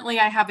like currently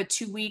I have a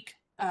 2-week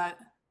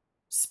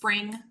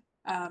spring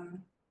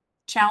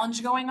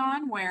challenge going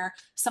on where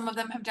some of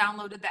them have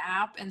downloaded the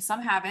app and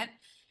some haven't.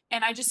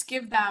 And I just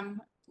give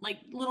them like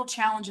little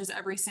challenges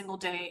every single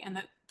day.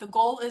 And the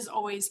goal is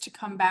always to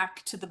come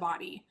back to the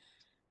body.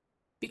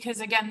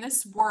 Because again,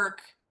 this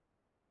work,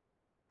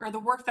 or the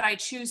work that I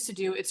choose to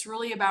do, it's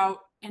really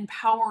about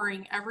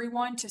empowering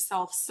everyone to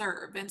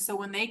self-serve. And so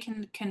when they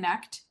can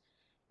connect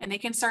and they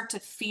can start to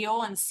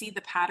feel and see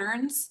the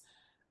patterns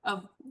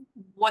of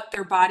what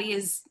their body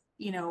is,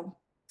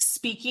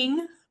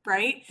 speaking,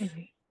 right?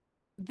 Mhm.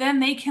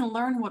 Then they can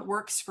learn what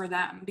works for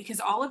them,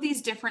 because all of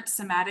these different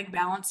somatic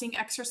balancing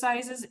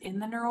exercises in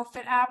the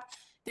NeuroFit app,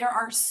 there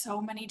are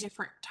so many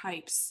different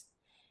types,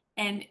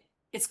 and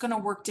it's going to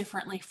work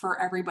differently for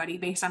everybody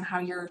based on how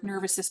your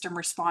nervous system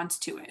responds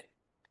to it.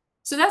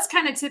 So that's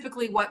kind of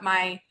typically what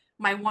my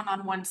my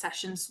one-on-one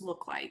sessions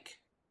look like.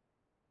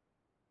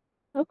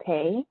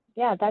 Okay.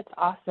 Yeah, that's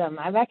awesome.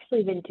 I've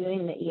actually been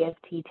doing the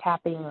EFT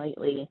tapping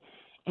lately,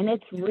 and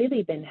it's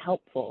really been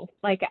helpful.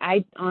 Like,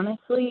 I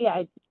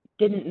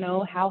didn't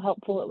know how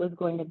helpful it was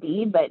going to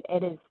be, but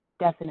it has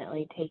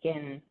definitely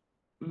taken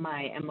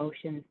my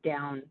emotions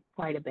down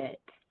quite a bit.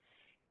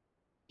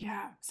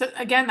 Yeah. So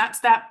again, that's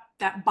that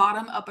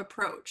bottom up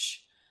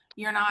approach.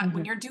 You're not Hmm.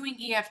 when you're doing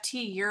EFT,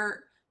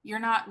 you're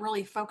not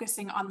really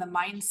focusing on the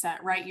mindset,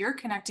 right? You're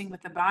connecting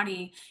with the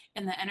body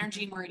and the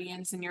energy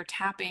meridians and you're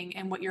tapping,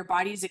 and what your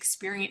body's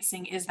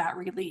experiencing is that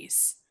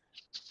release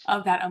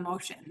of that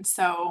emotion.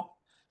 So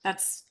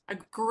that's a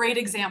great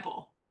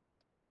example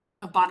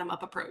of bottom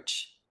up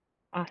approach.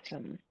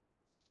 Awesome.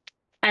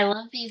 I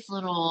love these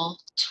little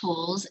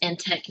tools and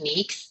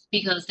techniques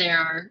because there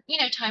are,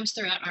 times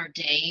throughout our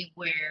day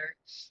where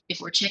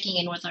if we're checking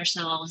in with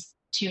ourselves,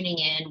 tuning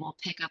in, we'll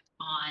pick up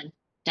on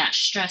that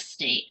stress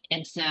state.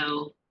 And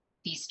so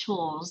these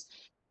tools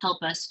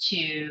help us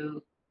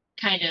to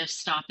kind of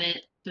stop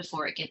it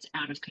before it gets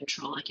out of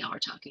control, like y'all were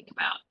talking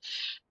about.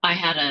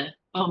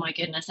 Oh my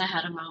goodness, I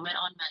had a moment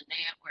on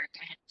Monday at work.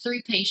 I had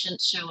three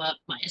patients show up.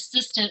 My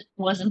assistant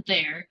wasn't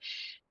there,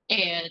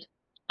 and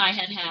I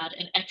had had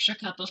an extra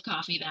cup of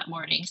coffee that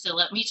morning. So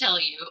let me tell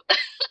you,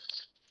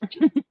 not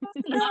a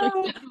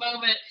No. good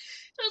moment.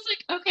 I was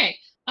like, okay,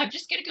 I'm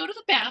just going to go to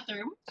the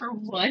bathroom for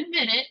 1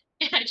 minute.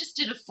 And I just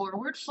did a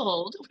forward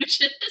fold,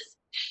 which is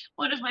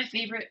one of my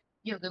favorite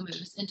yoga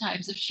moves in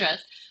times of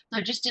stress. So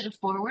I just did a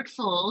forward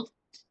fold,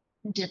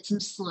 did some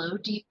slow,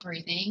 deep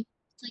breathing.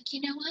 It's like,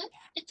 you know what?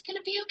 It's going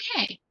to be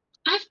okay.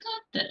 I've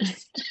got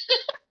this.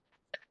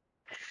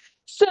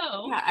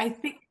 So Yeah, I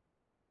think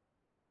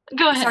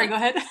go sorry, ahead. go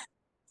ahead.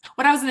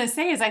 What I was going to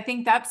say is I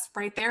think that's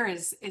right there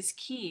is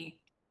key.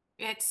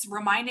 It's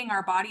reminding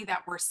our body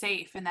that we're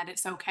safe and that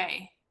it's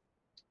okay.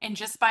 And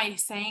just by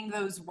saying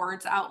those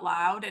words out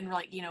loud and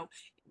like,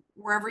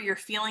 wherever you're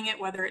feeling it,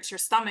 whether it's your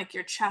stomach,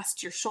 your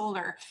chest, your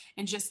shoulder,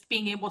 and just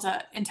being able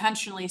to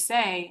intentionally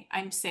say,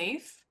 I'm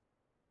safe,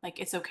 like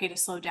it's okay to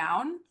slow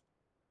down.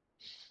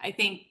 I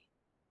think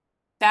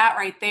that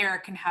right there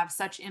can have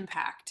such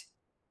impact.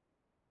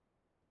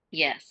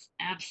 Yes,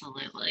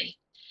 absolutely.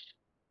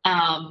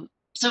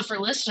 So for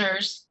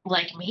listeners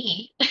like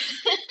me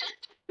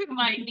who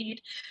might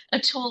need a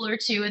tool or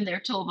two in their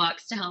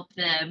toolbox to help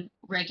them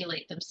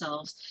regulate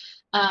themselves,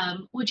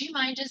 would you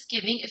mind just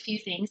giving a few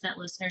things that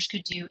listeners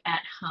could do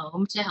at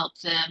home to help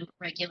them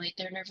regulate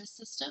their nervous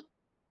system?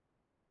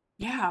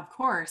 Yeah, of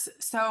course.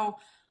 So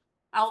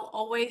I'll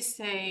always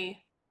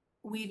say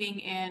weaving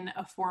in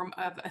a form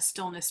of a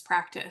stillness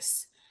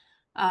practice.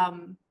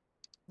 Um,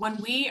 when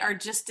we are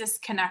just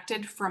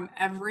disconnected from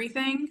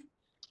everything,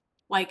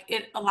 like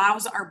it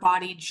allows our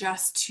body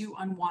just to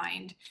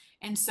unwind.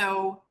 And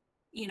so,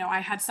 I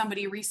had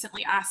somebody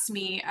recently ask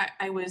me,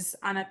 I was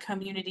on a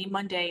community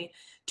Monday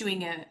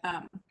doing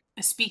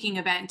a speaking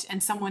event,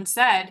 and someone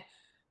said,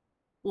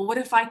 well, what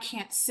if I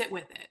can't sit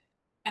with it?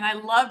 And I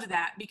loved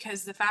that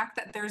because the fact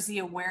that there's the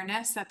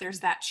awareness that there's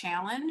that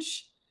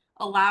challenge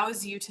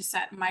allows you to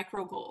set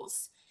micro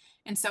goals.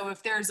 And so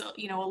if there's a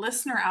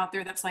listener out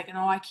there that's like,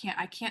 no, I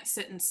can't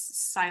sit in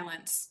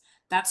silence.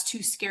 That's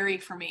too scary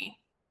for me.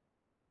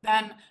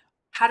 Then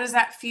how does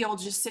that feel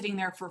just sitting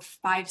there for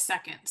 5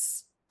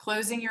 seconds?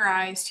 Closing your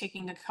eyes,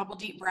 taking a couple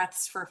deep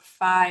breaths for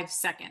 5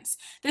 seconds.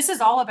 This is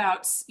all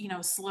about,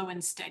 slow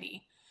and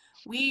steady.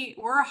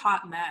 We're a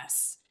hot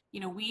mess.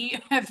 We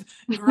have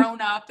grown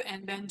up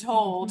and been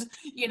told,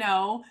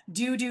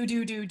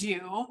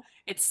 do.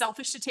 It's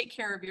selfish to take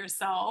care of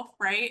yourself,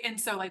 right?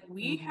 And so like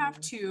we have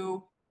Hmm.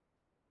 to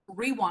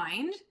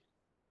rewind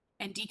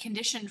and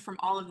decondition from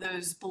all of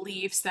those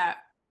beliefs that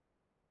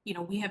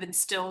we have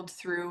instilled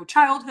through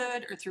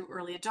childhood or through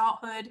early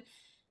adulthood.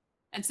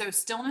 And so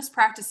stillness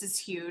practice is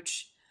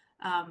huge.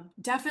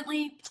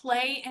 Definitely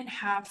play and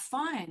have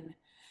fun.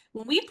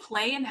 When we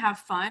play and have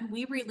fun,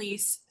 we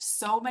release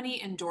so many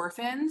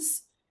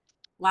endorphins.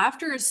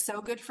 Laughter is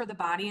so good for the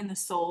body and the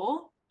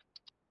soul.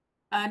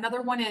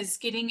 Another one is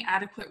getting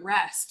adequate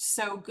rest.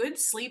 So good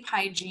sleep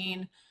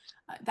hygiene,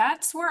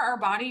 that's where our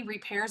body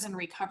repairs and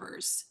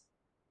recovers.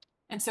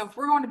 And so if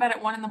we're going to bed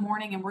at 1 in the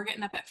morning and we're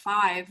getting up at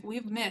 5,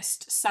 we've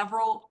missed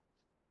several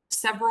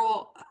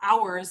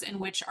hours in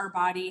which our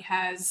body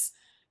has,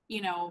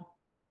 you know,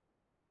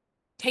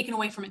 taken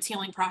away from its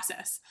healing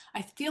process.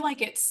 I feel like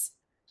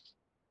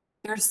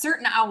there's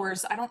certain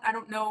hours, I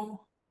don't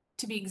know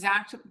to be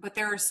exact, but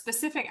there are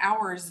specific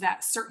hours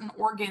that certain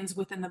organs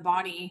within the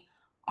body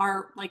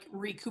are like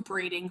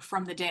recuperating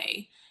from the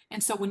day.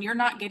 And so when you're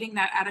not getting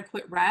that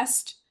adequate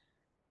rest,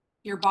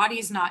 your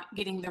body's not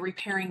getting the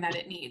repairing that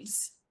it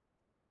needs.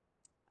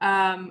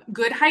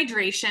 Good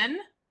hydration.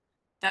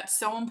 That's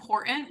so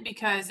important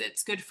because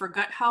it's good for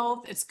gut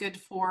health. It's good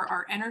for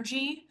our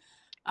energy.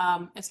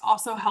 It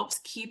also helps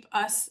keep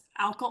us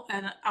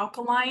an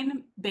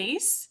alkaline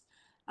base.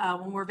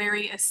 When we're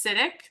very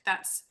acidic,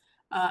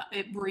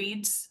 it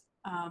breeds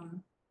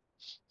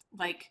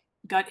like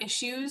gut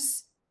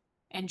issues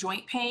and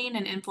joint pain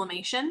and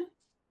inflammation.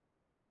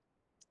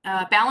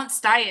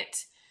 Balanced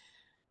diet.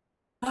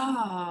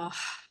 Oh,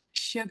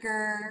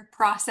 sugar,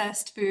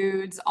 processed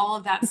foods, all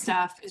of that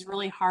stuff is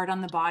really hard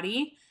on the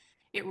body.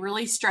 It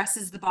really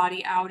stresses the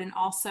body out and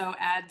also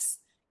adds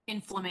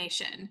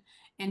inflammation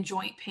and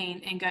joint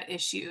pain and gut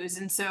issues.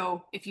 And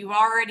so, if you're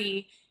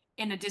already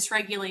in a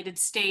dysregulated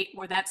state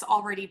where that's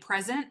already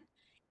present,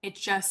 it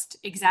just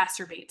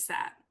exacerbates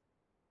that.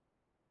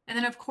 And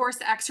then, of course,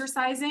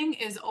 exercising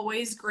is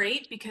always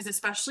great because,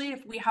 especially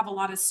if we have a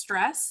lot of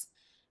stress,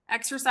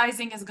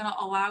 exercising is going to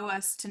allow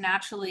us to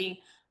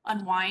naturally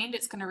unwind.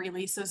 It's going to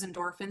release those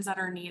endorphins that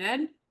are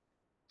needed.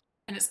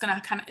 And it's going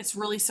to it's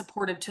really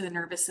supportive to the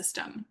nervous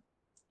system.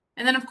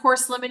 And then, of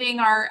course, limiting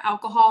our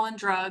alcohol and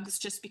drugs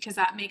just because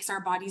that makes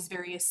our bodies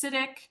very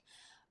acidic,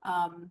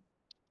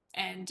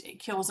 and it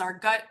kills our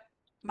gut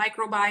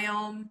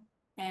microbiome.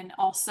 And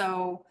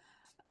also,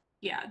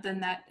 yeah, then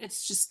that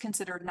it's just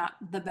considered not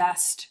the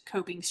best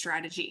coping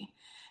strategy.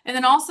 And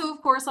then also,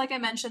 of course, like I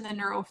mentioned, the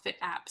NeuroFit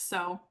app.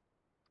 So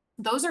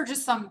those are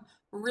just some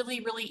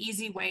really, really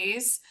easy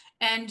ways.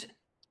 And,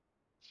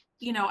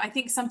 I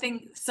think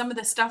some of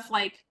the stuff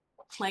like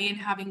play and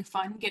having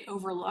fun get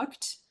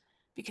overlooked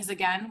because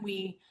again,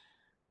 we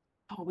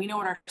know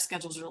what our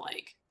schedules are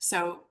like.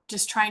 So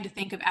just trying to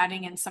think of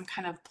adding in some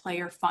kind of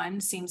play or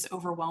fun seems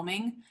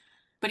overwhelming.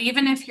 But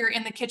even if you're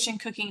in the kitchen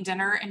cooking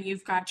dinner and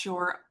you've got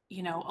your,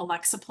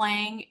 Alexa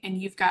playing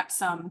and you've got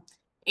some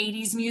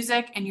 80s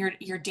music and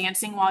you're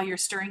dancing while you're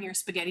stirring your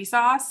spaghetti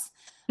sauce,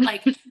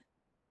 like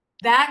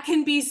that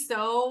can be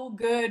so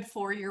good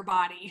for your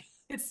body.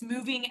 It's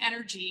moving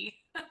energy.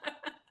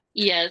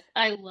 Yes,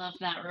 I love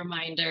that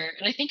reminder.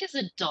 And I think as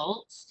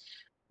adults,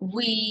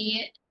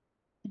 we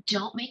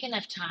don't make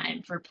enough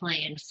time for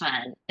play and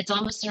fun. It's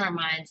almost in our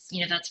minds,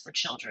 that's for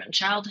children.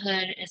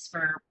 Childhood is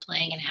for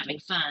playing and having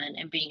fun,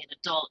 and being an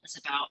adult is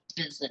about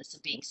business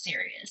and being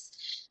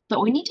serious.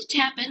 But we need to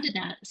tap into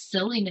that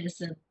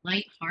silliness and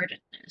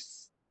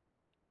lightheartedness.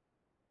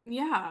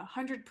 Yeah,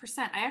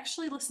 100%. I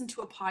actually listened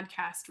to a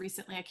podcast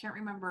recently. I can't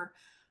remember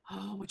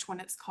which one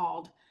it's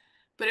called,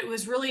 but it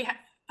was really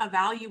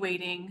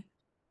evaluating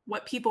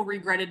what people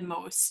regretted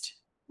most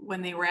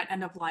when they were at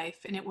end of life,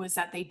 and it was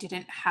that they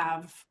didn't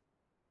have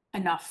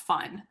enough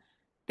fun.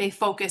 They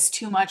focused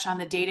too much on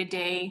the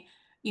day-to-day,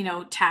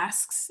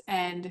 tasks,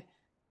 and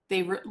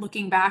they were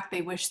looking back,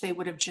 they wish they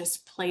would have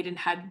just played and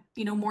had,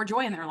 more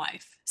joy in their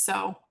life.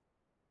 So,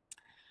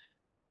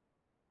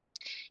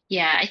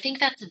 Yeah, I think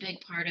that's a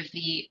big part of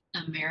the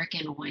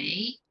American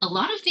way. A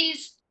lot of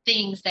these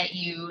things that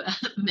you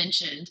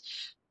mentioned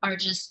are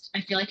just,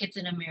 I feel like it's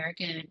an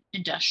American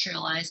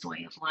industrialized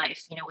way of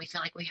life. We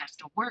feel like we have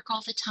to work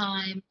all the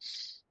time.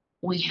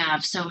 We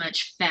have so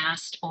much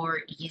fast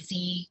or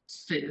easy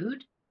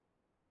food.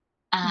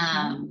 mhm.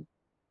 Um,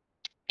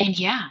 and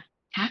yeah,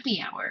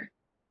 happy hour.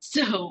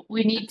 So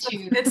we need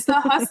to, It's the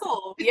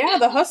hustle. Yeah,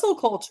 the hustle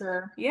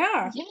culture.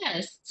 Yeah.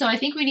 yes. So I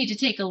think we need to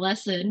take a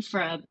lesson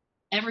from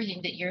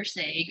everything that you're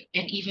saying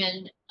and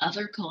even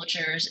other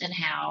cultures and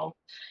how,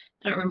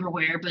 I don't remember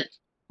where, but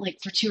like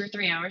for 2 or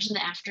 3 hours in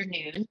the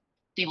afternoon,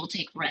 they will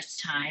take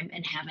rest time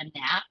and have a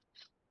nap.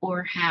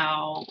 Or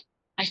how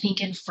I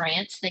think in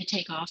France they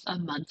take off a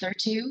month or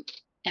two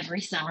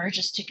every summer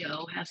just to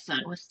go have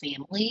fun with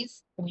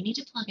families. We need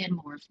to plug in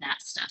more of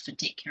that stuff and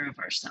take care of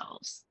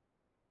ourselves.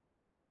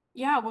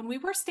 Yeah, when we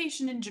were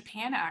stationed in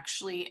Japan,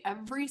 actually,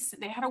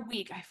 they had a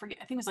week. I forget.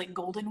 I think it was like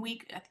Golden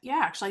Week. Yeah,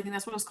 actually, I think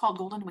that's what it was called,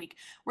 Golden Week,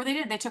 where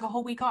they took a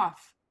whole week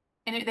off,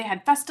 and they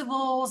had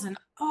festivals, and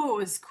oh,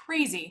 it was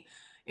crazy.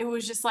 It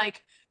was just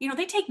like,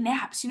 they take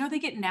naps. They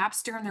get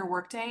naps during their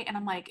workday, and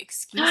I'm like,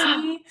 excuse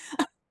me,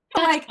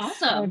 That's like That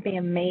awesome. would be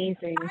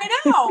amazing.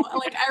 I know.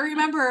 Like I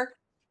remember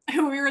we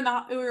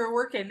were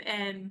working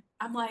and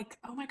I'm like,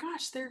 "Oh my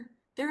gosh, they're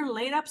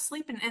laid up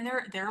sleeping and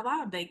they're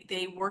allowed.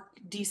 They work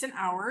decent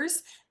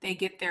hours. They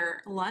get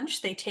their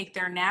lunch, they take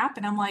their nap."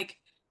 And I'm like,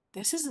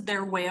 "This is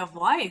their way of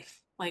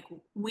life. Like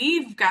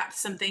we've got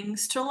some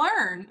things to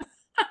learn."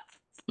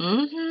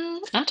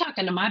 I'm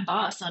talking to my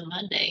boss on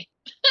Monday.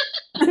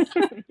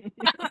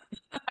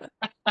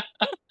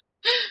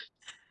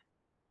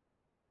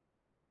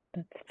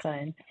 That's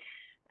fun.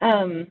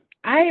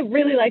 I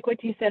really like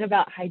what you said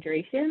about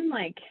hydration.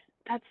 Like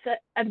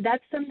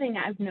that's something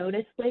I've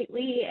noticed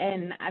lately,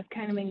 and I've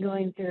kind of been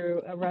going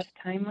through a rough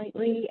time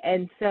lately,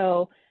 and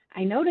so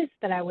I noticed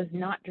that I was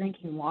not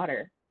drinking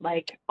water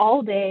like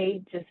all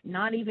day, just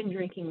not even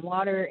drinking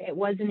water. It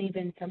wasn't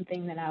even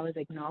something that I was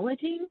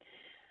acknowledging.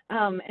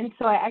 And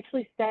so I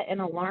actually set an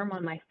alarm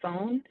on my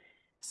phone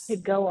to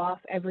go off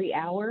every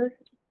hour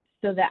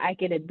so that I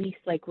could at least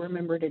like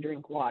remember to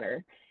drink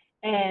water.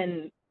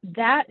 And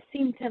that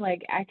seemed to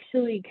like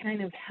actually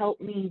kind of help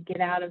me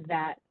get out of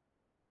that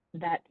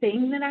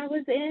thing that I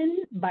was in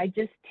by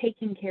just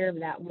taking care of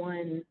that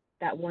one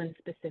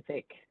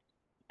specific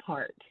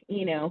part,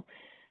 you know.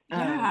 Um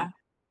Yeah.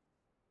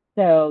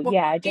 so When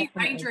yeah, we're definitely.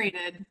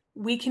 dehydrated,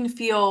 we can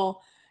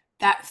feel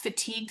that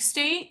fatigue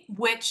state,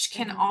 which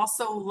can Mhm.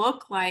 also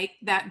look like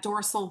that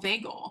dorsal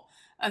vagal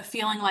of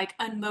feeling like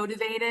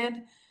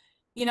unmotivated.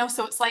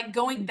 So it's like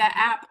going that Mhm.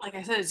 app, like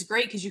I said, it's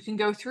great because you can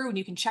go through and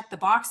you can check the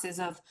boxes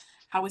of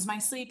how was my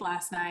sleep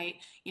last night?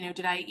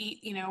 Did I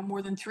eat,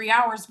 more than 3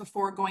 hours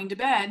before going to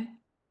bed?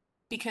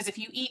 Because if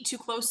you eat too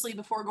closely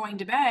before going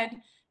to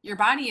bed, your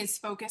body is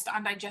focused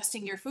on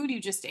digesting your food you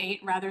just ate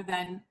rather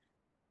than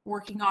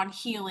working on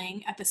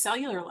healing at the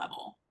cellular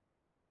level.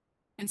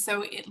 And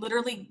so it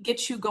literally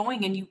gets you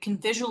going, and you can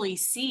visually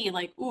see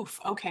like, oof,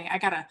 okay, I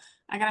gotta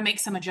make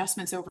some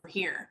adjustments over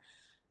here.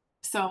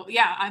 So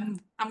yeah,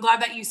 I'm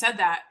glad that you said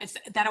that. It's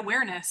that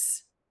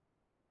awareness.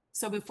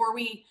 So before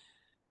we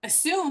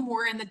assume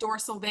we're in the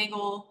dorsal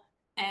vagal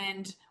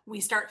and we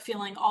start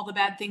feeling all the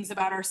bad things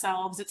about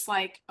ourselves, it's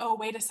like, oh,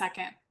 wait a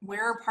second,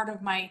 where are part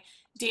of my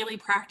daily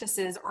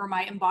practices or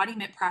my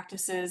embodiment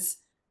practices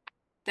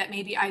that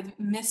maybe I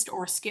missed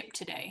or skipped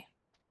today?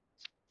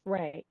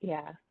 Right.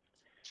 Yeah.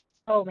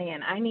 Oh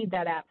man, I need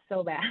that app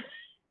so bad.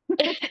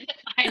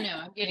 I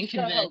know, I'm getting It's so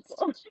convinced.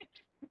 helpful.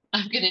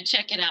 I'm gonna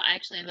check it out. I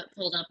actually have it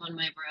pulled up on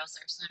my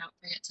browser so I don't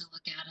forget to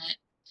look at it.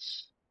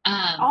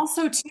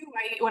 Also, too,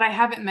 what I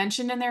haven't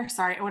mentioned in there,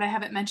 sorry, what I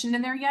haven't mentioned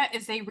in there yet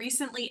is they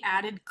recently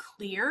added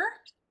Clear,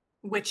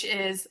 which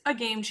is a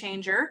game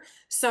changer.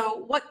 So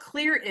what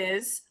Clear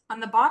is, on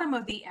the bottom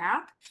of the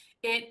app,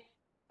 it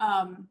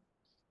um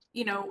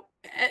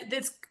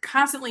it's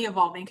constantly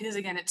evolving because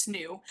again, it's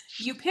new.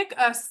 You pick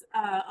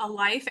a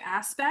life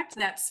aspect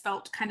that's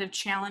felt kind of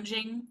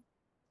challenging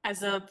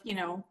as of,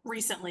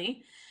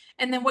 recently.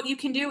 And then what you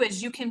can do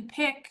is you can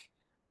pick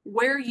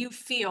where you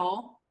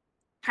feel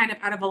kind of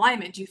out of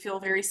alignment. Do you feel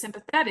very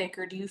sympathetic,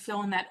 or do you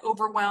feel in that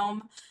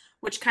overwhelm,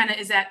 which kind of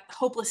is that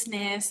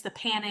hopelessness, the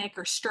panic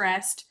or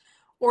stressed,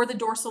 or the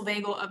dorsal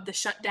vagal of the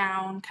shut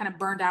down, kind of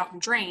burned out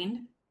and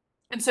drained?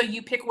 And so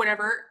you pick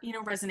whatever,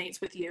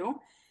 resonates with you.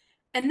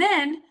 And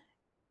then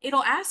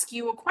it'll ask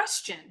you a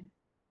question,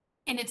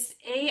 and it's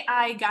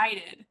AI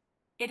guided.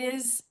 It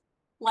is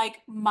like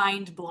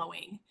mind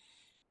blowing.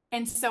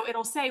 And so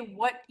it'll say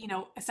what,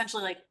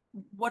 essentially like,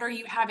 what are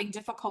you having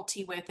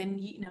difficulty with? And,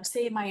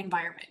 say my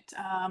environment.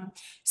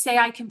 Say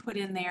I can put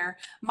in there,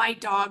 my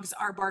dogs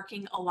are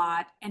barking a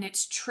lot and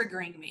it's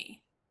triggering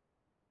me.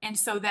 And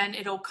so then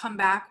it'll come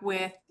back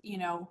with,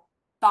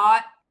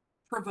 thought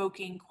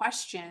provoking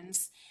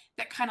questions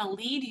that kind of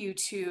lead you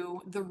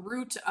to the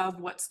root of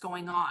what's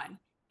going on.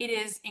 It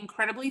is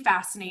incredibly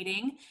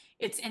fascinating.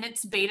 It's in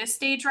its beta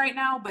stage right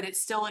now, but it's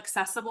still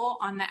accessible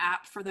on the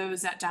app for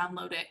those that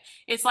download it.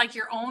 It's like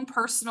your own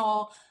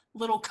personal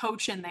little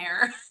coach in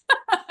there.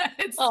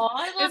 it's Oh,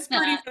 I love it's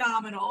pretty that.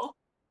 phenomenal.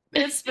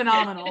 It's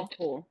phenomenal.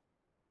 Cool.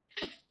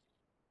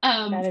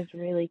 Um, That is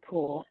really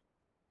cool.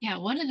 yeah,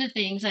 one of the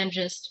things I'm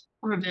just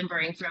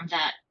remembering from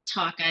that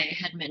talk I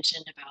had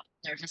mentioned about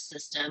nervous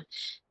system,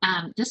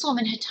 this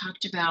woman had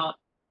talked about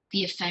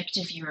the effect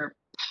of your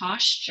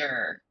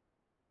posture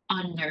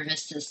on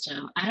nervous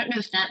system. I don't know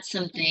if that's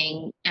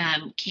something,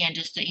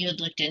 Candice, that you had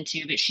looked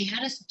into, but she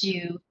had us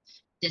do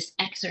this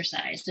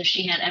exercise. So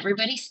she had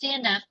everybody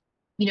stand up,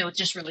 with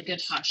just really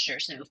good posture.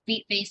 So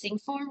feet facing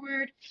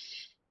forward,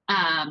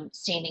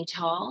 standing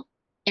tall,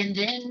 and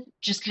then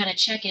just kind of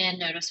check in,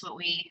 notice what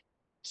we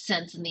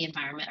sense in the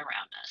environment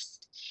around us.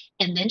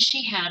 And then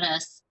she had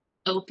us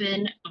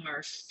open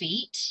our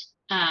feet,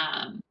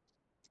 and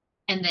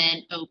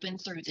then open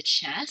through the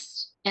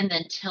chest, and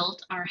then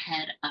tilt our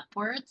head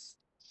upwards.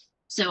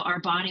 So our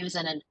body was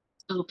in an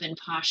open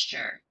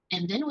posture.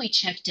 And then we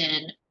checked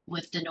in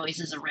with the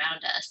noises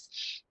around us.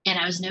 And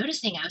I was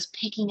noticing I was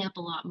picking up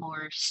a lot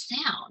more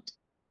sound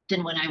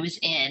than when I was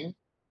in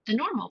the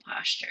normal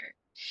posture.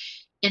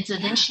 And so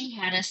then Yeah. she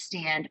had us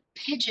stand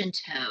pigeon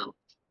toe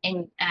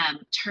and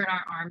turn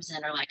our arms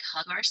in or like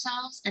hug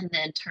ourselves and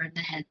then turn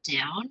the head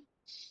down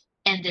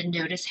and then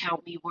notice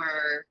how we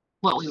were,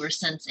 what we were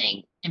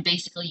sensing. And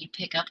basically, you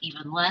pick up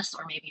even less,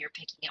 or maybe you're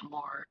picking up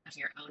more of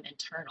your own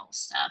internal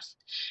stuff.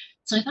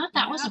 So I thought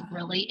that was a Yeah.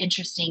 really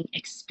interesting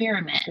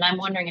experiment. And I'm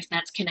wondering if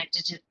that's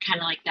connected to kind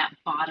of like that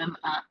bottom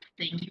up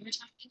thing you were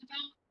talking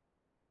about.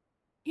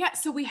 Yeah,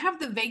 so we have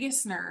the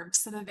vagus nerve.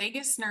 So the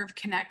vagus nerve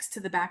connects to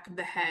the back of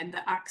the head,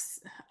 the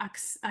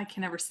I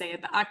can never say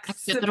it, the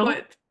Occipital.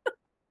 occiput.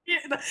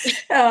 Yeah,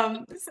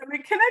 so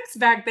it connects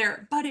back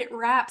there, but it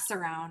wraps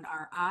around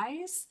our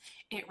eyes,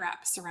 it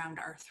wraps around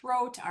our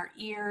throat, our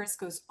ears,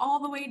 goes all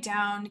the way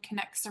down,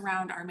 connects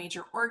around our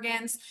major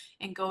organs,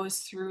 and goes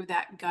through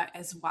that gut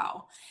as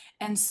well.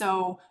 And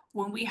so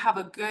when we have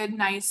a good,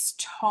 nice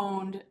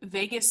toned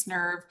vagus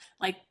nerve,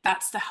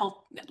 that's the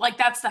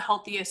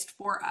healthiest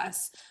for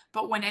us.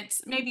 But when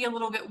it's maybe a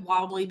little bit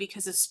wobbly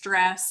because of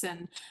stress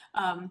and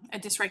a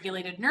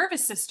dysregulated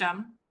nervous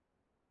system,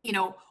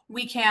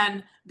 we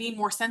can be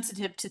more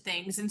sensitive to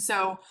things. And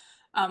so,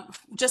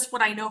 just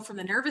what I know from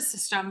the nervous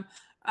system,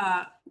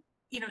 uh,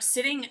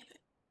 sitting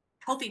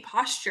healthy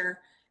posture,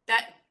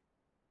 that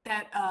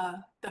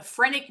the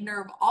phrenic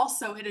nerve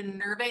also, it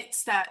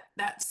innervates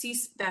that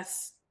sees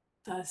that's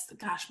the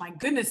gosh, my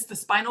goodness, the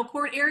spinal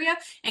cord area,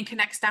 and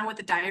connects down with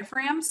the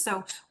diaphragm.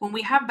 So when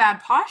we have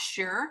bad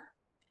posture,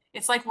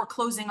 it's like we're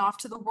closing off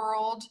to the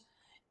world,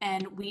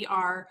 and we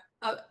are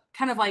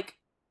kind of like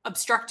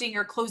obstructing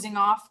or closing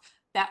off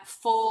that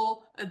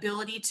full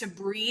ability to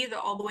breathe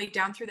all the way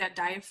down through that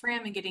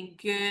diaphragm and getting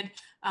good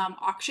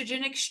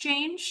oxygen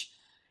exchange.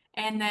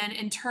 And then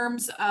in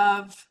terms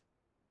of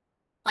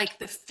like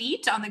the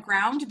feet on the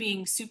ground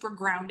being super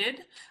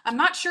grounded, I'm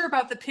not sure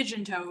about the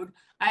pigeon toed.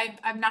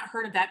 I've not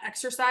heard of that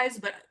exercise,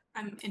 but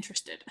I'm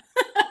interested.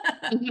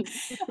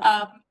 Mhm.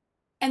 um,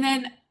 and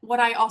then what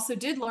I also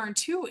did learn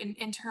too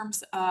in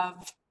terms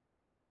of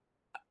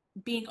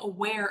being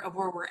aware of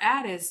where we're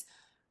at is,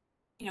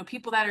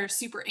 people that are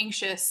super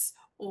anxious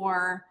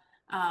or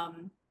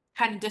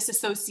kind of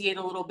disassociate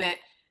a little bit,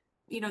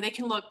 they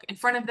can look in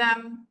front of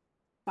them,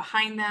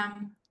 behind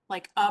them,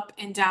 like up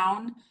and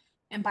down,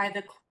 and by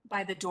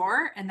the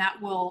door, and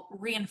that will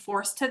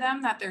reinforce to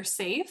them that they're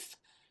safe,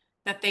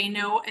 that they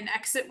know an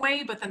exit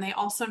way, but then they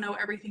also know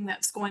everything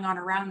that's going on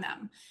around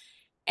them.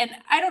 And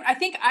I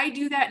think I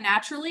do that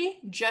naturally,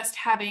 just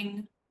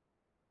having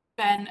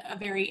been a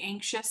very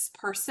anxious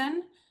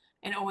person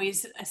and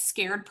always a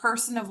scared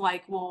person of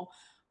like, well,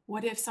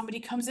 what if somebody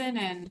comes in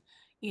and,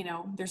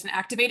 there's an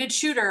activated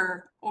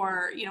shooter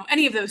or,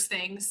 any of those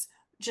things,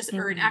 just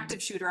or an Mhm.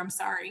 active shooter, I'm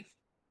sorry.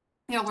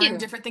 Learning Yeah.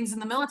 different things in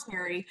the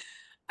military.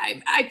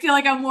 I feel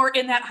like I'm more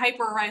in that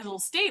hyper arousal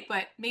state,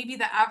 but maybe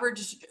the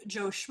average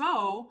Joe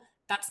Schmo,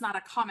 that's not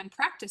a common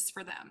practice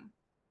for them.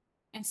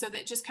 And so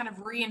that just kind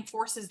of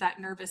reinforces that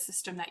nervous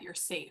system that you're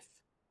safe.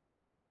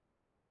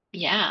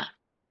 Yeah.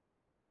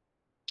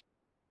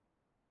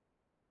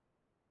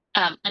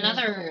 Very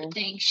Another cool.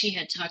 thing she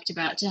had talked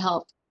about to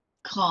help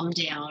calm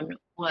down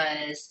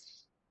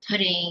was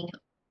putting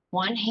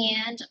one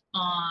hand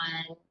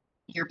on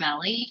your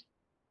belly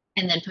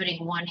and then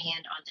putting one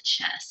hand on the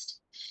chest.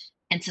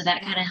 And so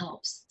that kind of Yeah.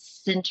 helps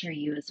center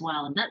you as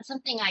well. And that's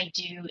something I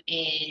do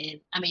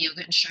I'm a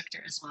yoga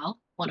instructor as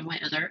well, one of my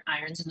other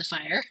irons in the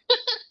fire.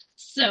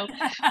 So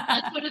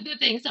that's one of the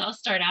things I'll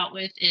start out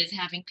with is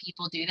having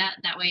people do that.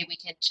 That way we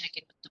can check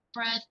in with the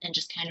breath and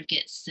just kind of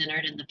get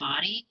centered in the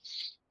body.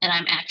 And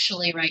I'm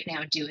actually right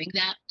now doing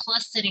that,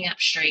 plus sitting up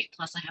straight,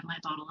 plus I have my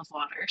bottle of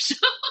water. So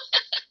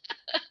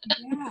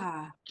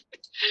Yeah.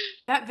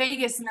 That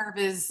vagus nerve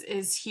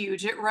is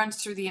huge. It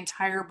runs through the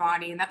entire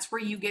body, and that's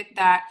where you get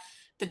that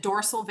the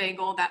dorsal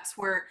vagal. That's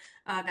where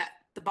that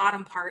the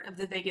bottom part of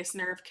the vagus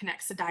nerve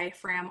connects the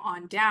diaphragm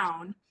on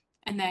down,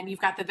 and then you've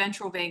got the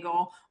ventral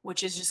vagal,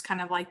 which is just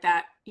kind of like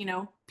that,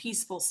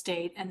 peaceful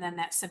state, and then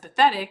that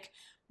sympathetic,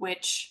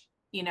 which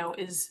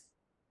is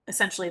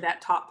essentially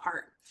that top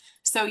part.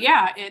 So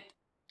yeah,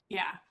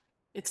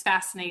 it's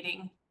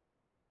fascinating.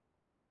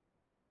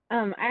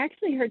 I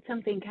actually heard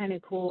something kind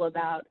of cool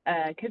about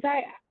because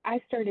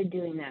I started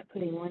doing that,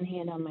 putting one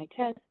hand on my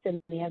chest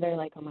and the other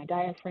like on my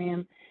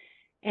diaphragm,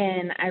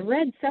 and I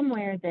read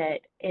somewhere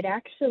that it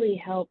actually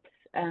helps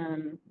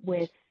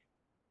with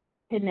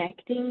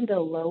connecting the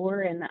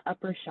lower and the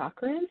upper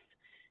chakras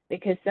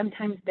because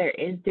sometimes there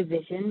is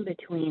division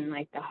between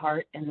like the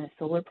heart and the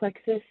solar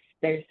plexus.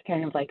 There's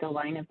kind of like a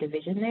line of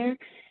division there.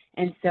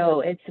 And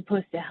so it's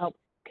supposed to help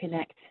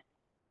connect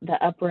the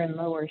upper and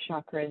lower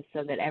chakras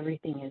so that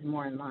everything is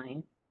more in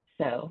line.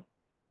 So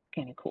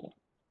kind of cool.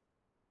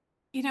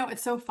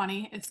 It's so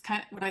funny. It's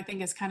kind of what I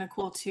think is kind of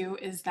cool too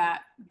is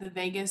that the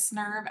vagus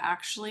nerve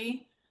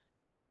actually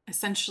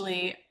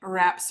essentially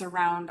wraps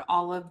around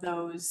all of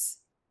those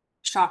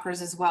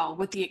chakras as well,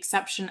 with the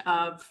exception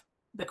of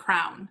the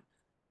crown.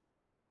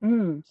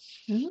 Mm.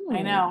 I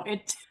Oh, know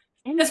it.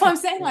 That's what I'm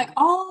saying. Like interesting.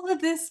 all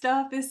of this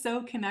stuff is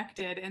so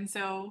connected, and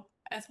so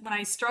as when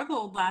I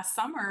struggled last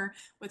summer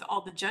with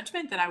all the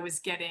judgment that I was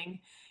getting,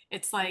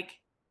 it's like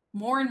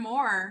more and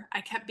more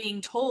I kept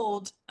being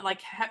told,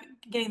 like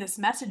getting this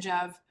message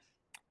of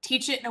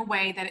teach it in a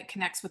way that it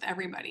connects with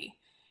everybody.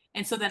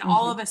 And so then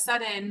all Hmm. of a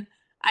sudden,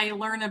 I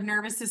learn of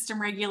nervous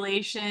system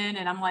regulation,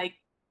 and I'm like,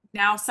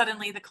 now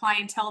suddenly the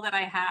clientele that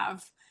I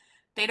have,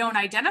 they don't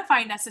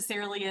identify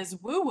necessarily as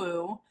woo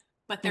woo,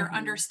 but they're Hmm.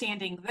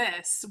 understanding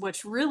this,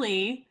 which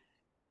really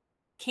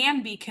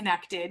can be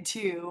connected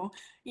to,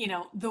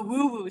 the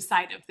woo woo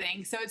side of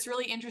things. So it's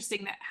really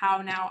interesting that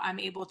how now I'm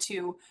able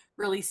to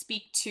really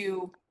speak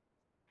to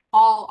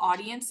all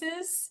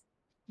audiences,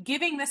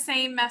 giving the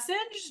same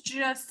message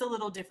just a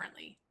little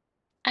differently.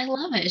 I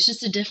love it. It's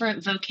just a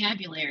different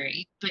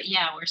vocabulary. But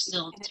yeah, we're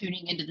still And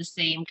tuning into the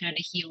same kind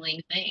of healing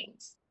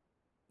things.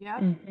 yep,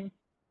 Hmm.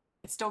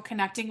 it's still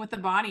connecting with the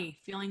body,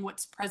 feeling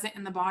what's present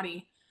in the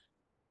body.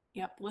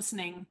 Yep,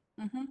 listening.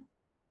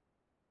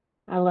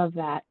 I love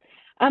that.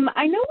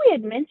 I know we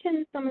had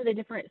mentioned some of the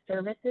different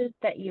services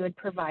that you had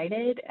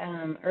provided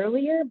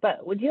earlier,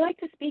 but would you like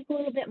to speak a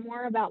little bit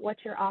more about what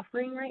you're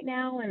offering right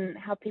now and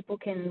how people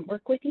can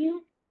work with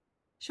you?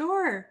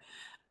 Sure.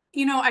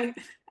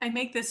 I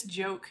make this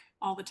joke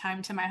all the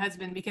time to my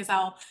husband because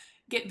I'll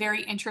get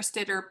very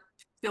interested or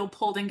feel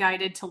pulled and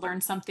guided to learn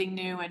something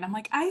new, and I'm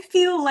like, I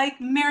feel like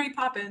Mary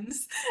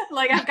Poppins.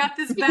 Like I've got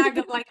this bag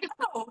of like,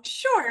 oh,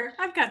 sure,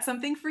 I've got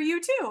something for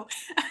you too.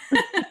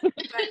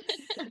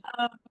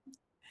 But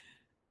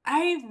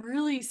I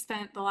really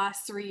spent the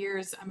last 3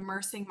 years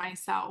immersing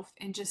myself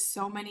in just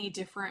so many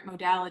different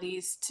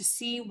modalities to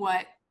see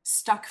what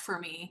stuck for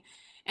me.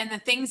 And the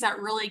things that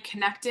really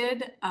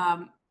connected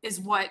is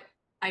what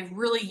I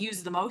really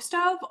use the most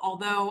of,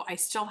 although I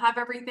still have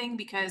everything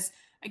because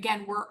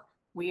again,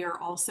 we are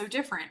all so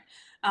different.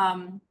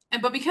 And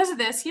but because of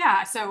this,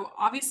 yeah, so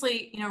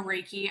obviously,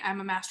 Reiki,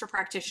 I'm a master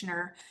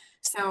practitioner.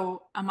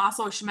 So I'm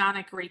also a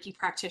shamanic Reiki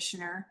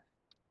practitioner.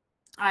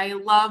 I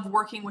love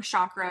working with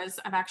chakras.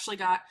 I've actually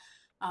got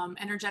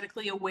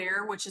Energetically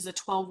Aware, which is a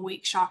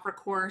 12-week chakra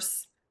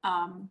course.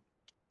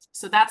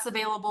 So that's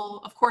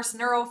available. Of course,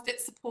 neurofit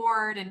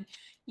support and,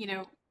 you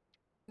know,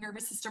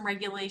 nervous system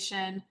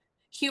regulation.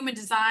 Human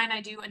design,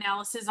 I do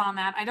analysis on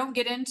that. I don't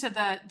get into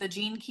the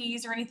gene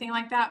keys or anything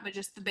like that, but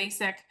just the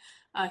basic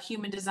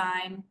human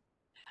design.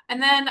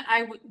 And then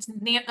I was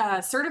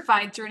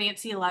certified through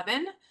Nancy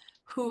Levin,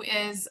 who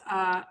is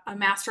a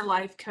master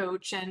life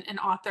coach and an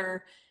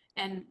author.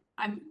 And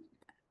I'm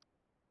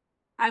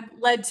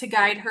led to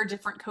guide her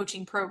different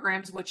coaching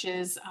programs, which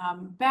is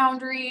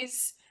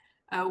Boundaries,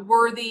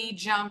 Worthy,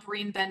 Jump,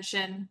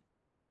 Reinvention,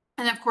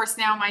 and of course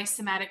now my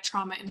somatic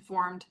trauma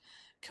informed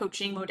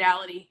coaching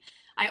modality.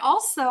 I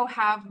also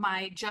have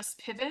my Just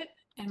Pivot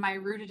and my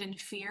Rooted in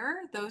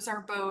Fear. Those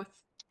are both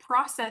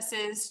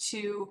processes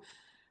to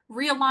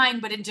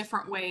realign, but in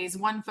different ways.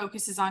 One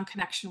focuses on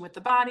connection with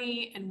the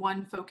body, and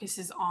one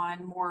focuses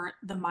on more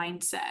the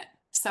mindset.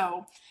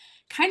 So,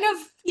 kind of,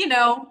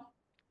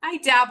 I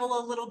dabble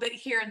a little bit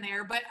here and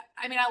there, but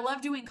I mean, I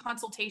love doing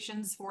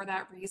consultations for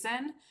that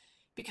reason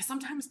because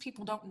sometimes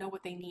people don't know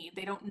what they need.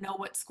 They don't know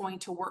what's going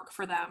to work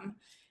for them.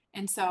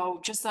 And so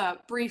just a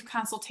brief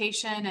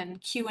consultation and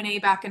Q&A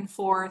back and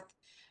forth,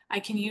 I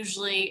can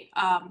usually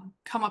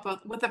come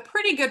up with a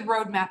pretty good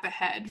roadmap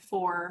ahead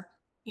for,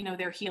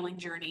 their healing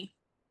journey.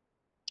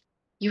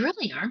 You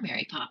really are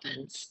Mary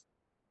Poppins.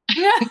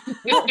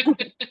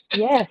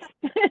 Yes.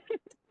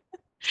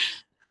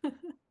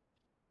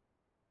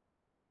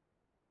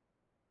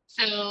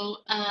 So,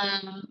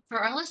 for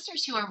our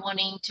listeners who are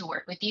wanting to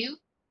work with you,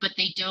 but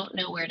they don't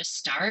know where to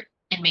start,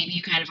 and maybe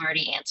you kind of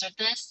already answered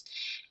this,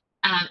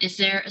 is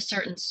there a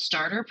certain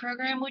starter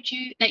program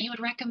that you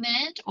would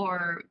recommend,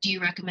 or do you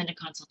recommend a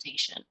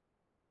consultation?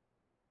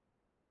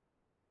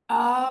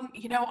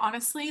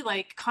 Honestly,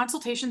 like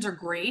consultations are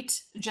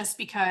great just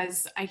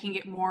because I can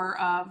get more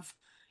of,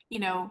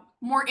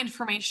 more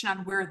information on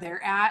where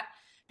they're at.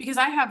 Because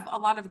I have a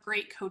lot of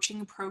great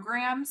coaching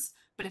programs,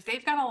 but if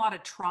they've got a lot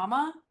of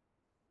trauma,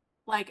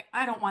 like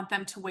I don't want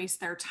them to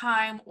waste their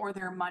time or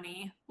their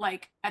money.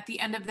 Like at the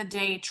end of the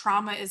day,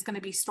 trauma is going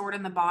to be stored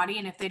in the body.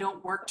 And if they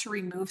don't work to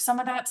remove some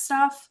of that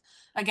stuff,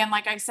 again,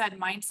 like I said,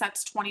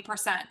 mindset's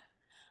 20%.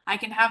 I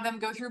can have them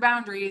go through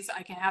boundaries,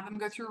 I can have them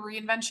go through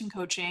reinvention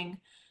coaching.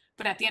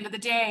 But at the end of the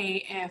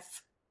day,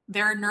 if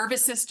their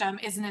nervous system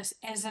isn't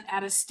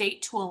at a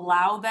state to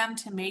allow them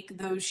to make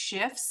those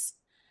shifts,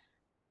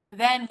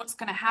 then what's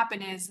going to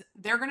happen is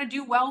they're going to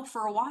do well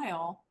for a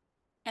while,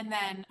 and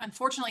then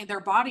unfortunately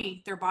their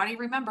body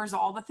remembers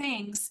all the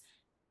things,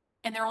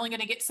 and they're only going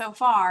to get so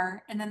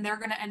far, and then they're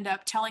going to end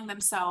up telling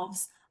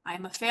themselves,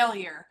 I'm a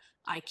failure,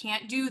 I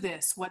can't do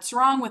this, what's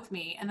wrong with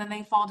me? And then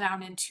they fall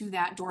down into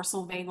that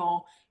dorsal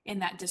vagal in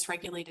that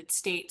dysregulated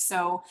state.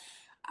 So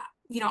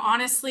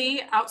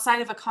honestly,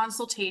 outside of a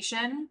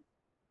consultation,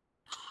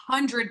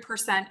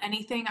 100%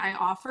 anything I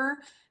offer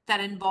that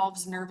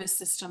involves nervous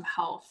system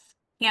health,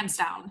 hands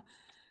down.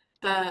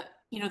 The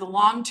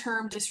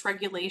long-term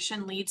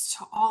dysregulation leads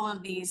to all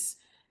of these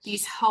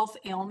health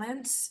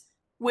ailments,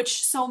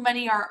 which so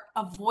many are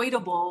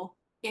avoidable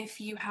if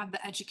you have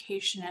the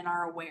education and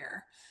are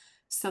aware.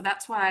 So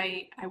that's what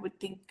I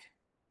think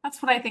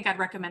I'd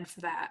recommend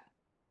for that.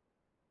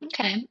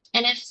 Okay.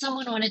 And if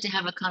someone wanted to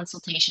have a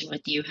consultation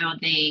with you, how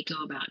would they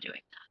go about doing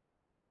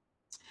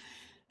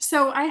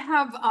So I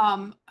have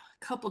a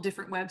couple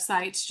different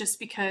websites just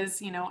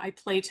because, I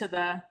play to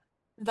the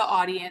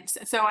audience.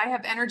 So I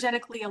have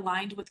Energetically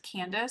Aligned with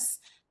Candice.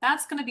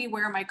 That's going to be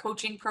where my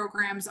coaching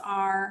programs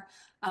are,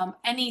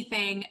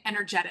 anything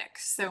energetic.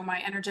 So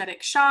my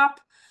energetic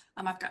shop,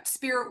 I've got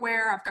spirit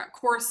wear, I've got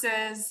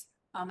courses.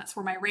 That's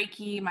where my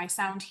Reiki, my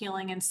sound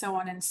healing, and so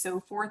on and so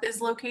forth is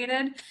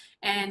located.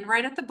 And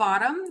right at the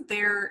bottom,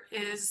 there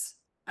is,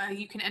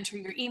 you can enter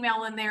your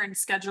email in there and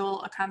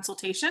schedule a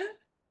consultation.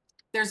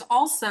 There's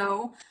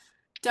also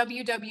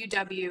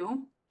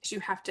www, you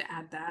have to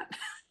add that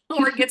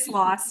or it gets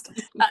lost,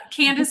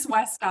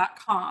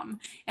 CandiceWest.com.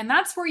 And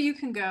that's where you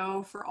can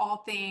go for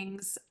all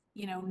things,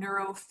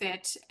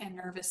 neurofit and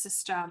nervous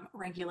system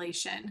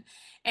regulation.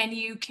 And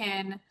you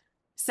can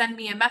send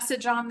me a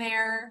message on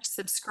there,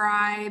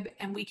 subscribe,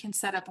 and we can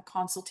set up a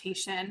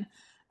consultation.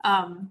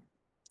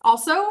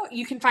 Also,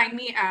 you can find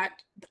me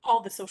at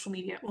all the social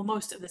media, well,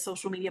 most of the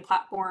social media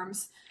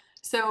platforms.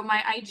 So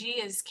my IG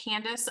is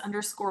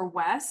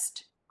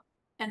Candice_West.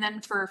 And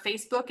then for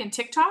Facebook and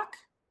TikTok,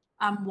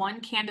 one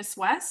Candice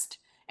West.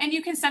 And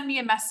you can send me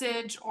a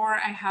message, or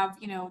I have,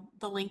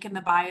 the link in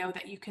the bio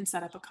that you can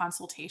set up a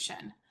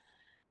consultation.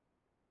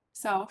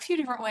 So a few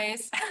different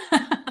ways.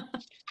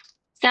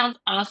 Sounds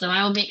awesome.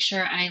 I will make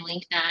sure I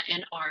link that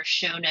in our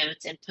show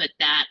notes and put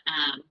that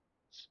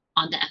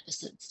on the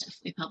episode stuff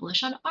we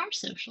publish on our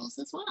socials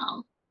as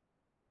well.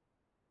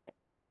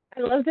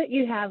 I love that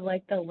you have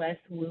like the less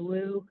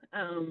woo-woo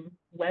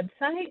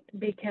website,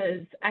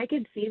 because I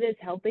could see this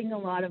helping a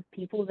lot of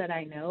people that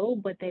I know,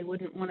 but they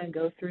wouldn't want to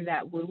go through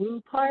that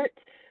woo-woo part.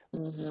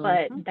 Hmm.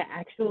 But the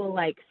actual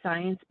like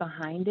science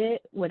behind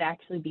it would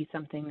actually be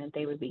something that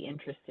they would be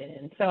interested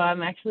in. So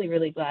I'm actually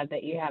really glad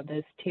that you have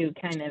those two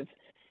kind of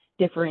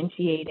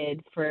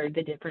differentiated for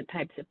the different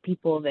types of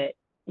people that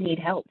need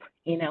help,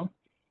 you know?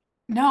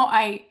 No,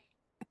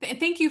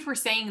 thank you for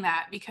saying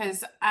that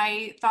because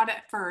I thought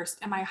at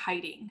first, am I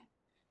hiding?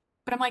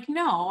 But I'm like,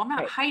 no, I'm not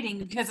Right. hiding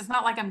because it's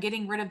not like I'm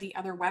getting rid of the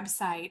other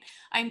website.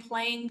 I'm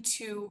playing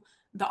to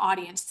the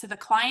audience, to the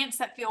clients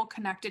that feel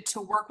connected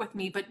to work with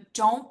me, but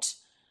don't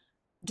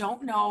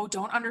know,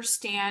 don't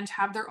understand,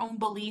 have their own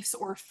beliefs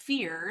or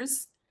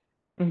fears,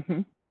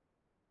 Mhm.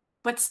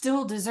 but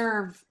still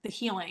deserve the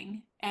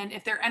healing. And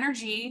if their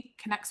energy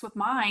connects with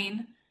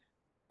mine,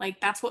 like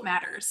that's what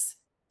matters.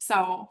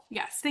 So,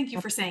 yes, thank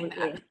you for saying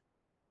that.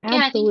 Absolutely.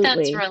 Yeah, I think that's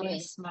Absolutely. really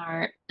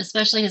smart,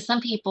 especially as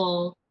some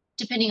people,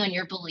 depending on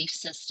your belief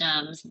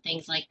systems and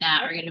things like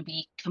that, are Yep. going to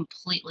be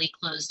completely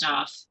closed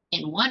off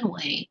in one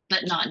way,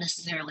 but not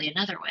necessarily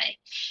another way.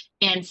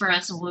 And for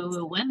us woo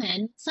woo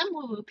women, some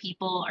woo woo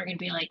people are going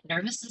to be like,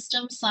 nervous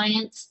system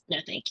science, no,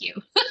 thank you.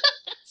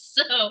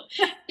 So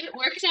it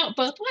works out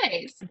both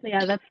ways.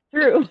 Yeah, that's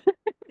true.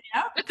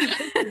 This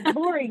is Yep.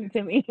 boring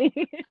to me.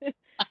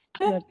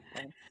 That's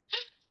fun.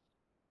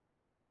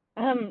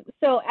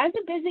 So as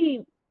a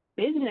busy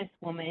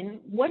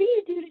businesswoman, what do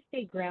you do to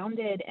stay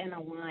grounded and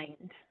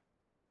aligned?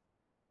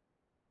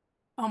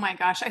 Oh my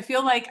gosh, I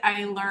feel like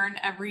I learn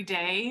every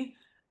day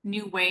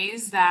new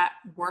ways that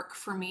work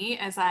for me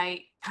as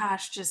I,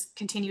 gosh, just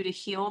continue to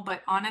heal.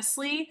 But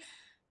honestly,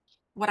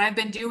 what I've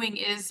been doing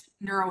is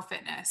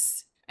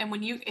neurofitness. And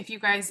if you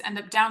guys end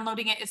up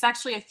downloading it, it's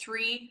actually a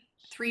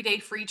three-day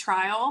free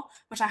trial,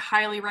 which I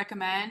highly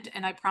recommend.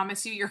 And I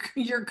promise you,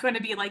 you're going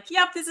to be like,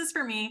 yep, this is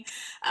for me.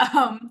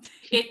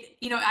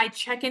 I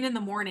check in the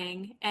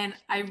morning and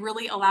I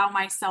really allow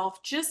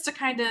myself just to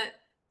kind of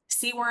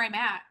see where I'm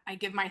at. I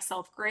give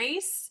myself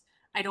grace.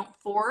 I don't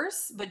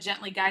force, but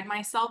gently guide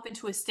myself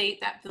into a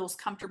state that feels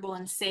comfortable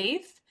and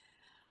safe.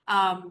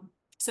 Um,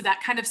 so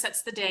that kind of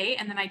sets the day.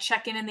 And then I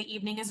check in the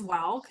evening as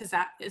well, because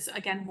that is,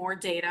 again, more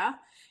data.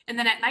 And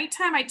then at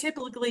nighttime, I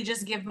typically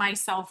just give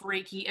myself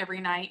Reiki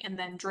every night and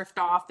then drift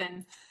off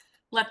and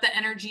let the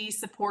energy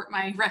support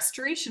my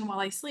restoration while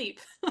I sleep.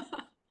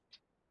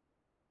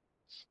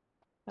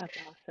 That's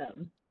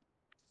awesome.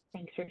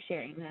 Thanks for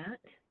sharing that.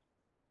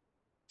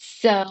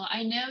 So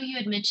I know you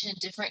had mentioned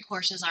different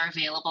courses are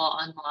available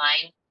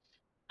online.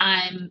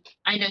 I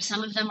know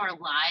some of them are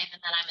live,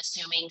 and then I'm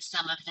assuming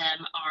some of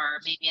them are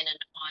maybe in an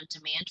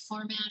on-demand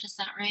format. Is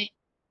that right?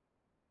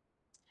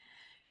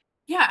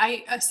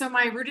 Yeah, so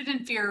my Rooted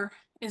in Fear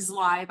is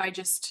live.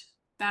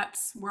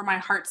 That's where my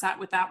heart's at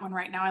with that one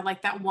right now. I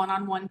like that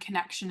one-on-one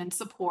connection and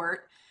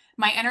support.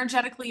 My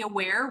Energetically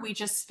Aware, we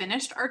just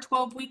finished our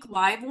 12-week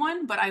live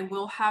one, but I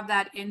will have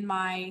that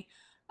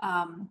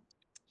um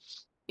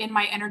in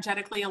my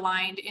Energetically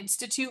Aligned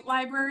Institute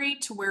library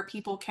to where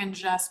people can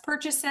just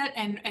purchase it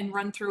and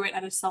run through it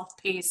at a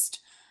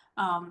self-paced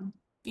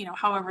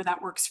however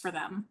that works for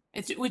them.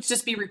 It would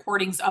just be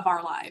recordings of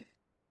our live.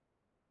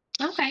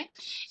 Okay.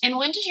 And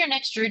when does your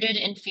next Rooted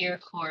in Fear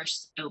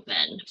course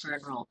open for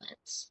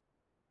enrollments?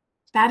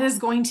 That is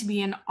going to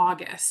be in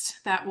August.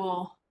 That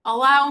will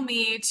allow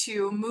me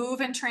to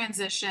move and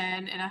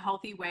transition in a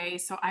healthy way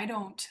so I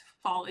don't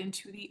fall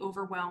into the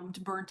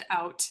overwhelmed, burnt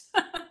out.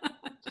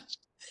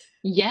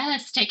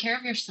 Yes, take care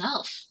of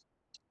yourself.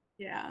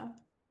 Yeah.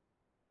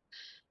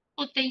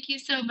 Well, thank you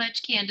so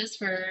much, Candice,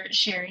 for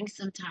sharing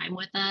some time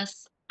with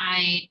us.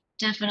 I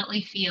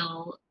definitely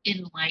feel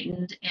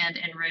enlightened and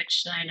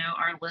enriched. And I know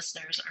our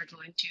listeners are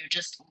going to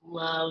just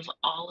love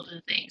all of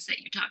the things that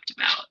you talked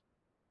about.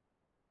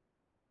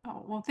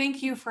 Oh, well,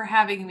 thank you for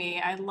having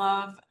me. I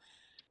love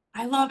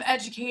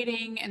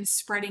educating and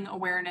spreading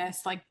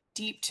awareness like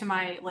deep to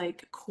my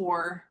like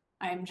core.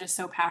 I'm just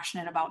so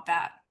passionate about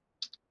that.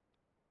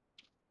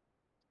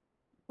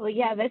 Well,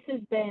 yeah, this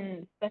has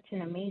been such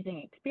an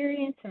amazing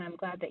experience, and I'm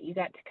glad that you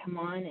got to come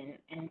on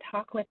and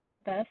talk with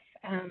us.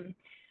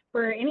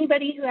 For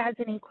anybody who has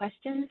any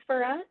questions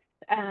for us,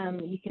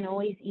 you can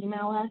always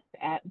email us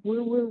at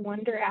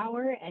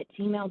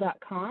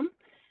woowowonderhour@gmail.com.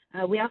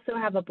 We also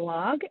have a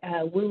blog,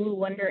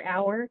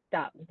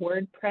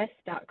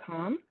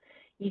 woowowonderhour.wordpress.com.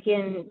 You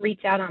can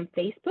reach out on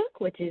Facebook,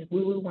 which is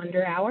Woo Woo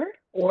Wonder Hour,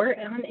 or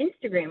on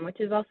Instagram, which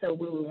is also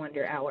Woo Woo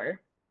Wonder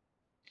Hour.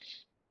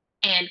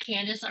 And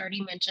Candice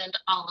already mentioned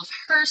all of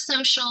her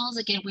socials.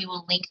 Again, we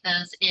will link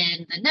those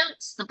in the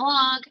notes, the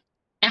blog,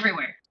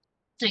 everywhere.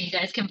 So you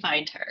guys can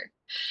find her.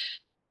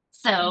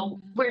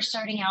 So Mhm. we're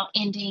starting out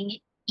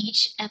ending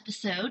each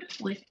episode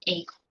with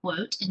a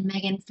quote, and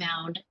Megan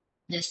found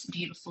this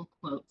beautiful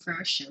quote for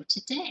our show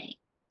today.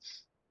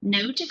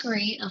 No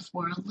degree of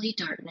worldly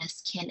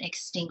darkness can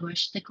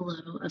extinguish the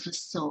glow of a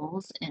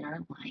soul's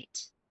inner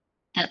light.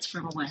 That's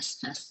from Wes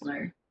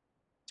Fessler.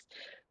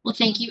 Well,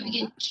 thank Love you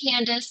again, that.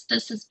 Candice.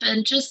 This has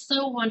been just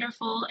so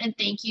wonderful. And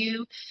thank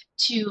you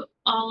to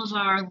all of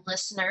our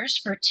listeners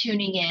for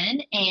tuning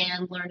in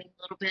and learning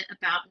a little bit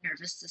about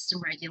nervous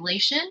system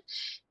regulation.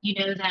 You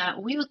know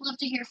that we would love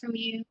to hear from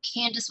you.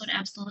 Candice would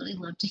absolutely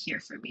love to hear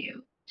from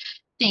you.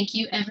 Thank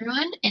you,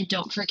 everyone, and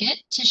don't forget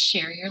to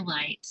share your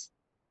light.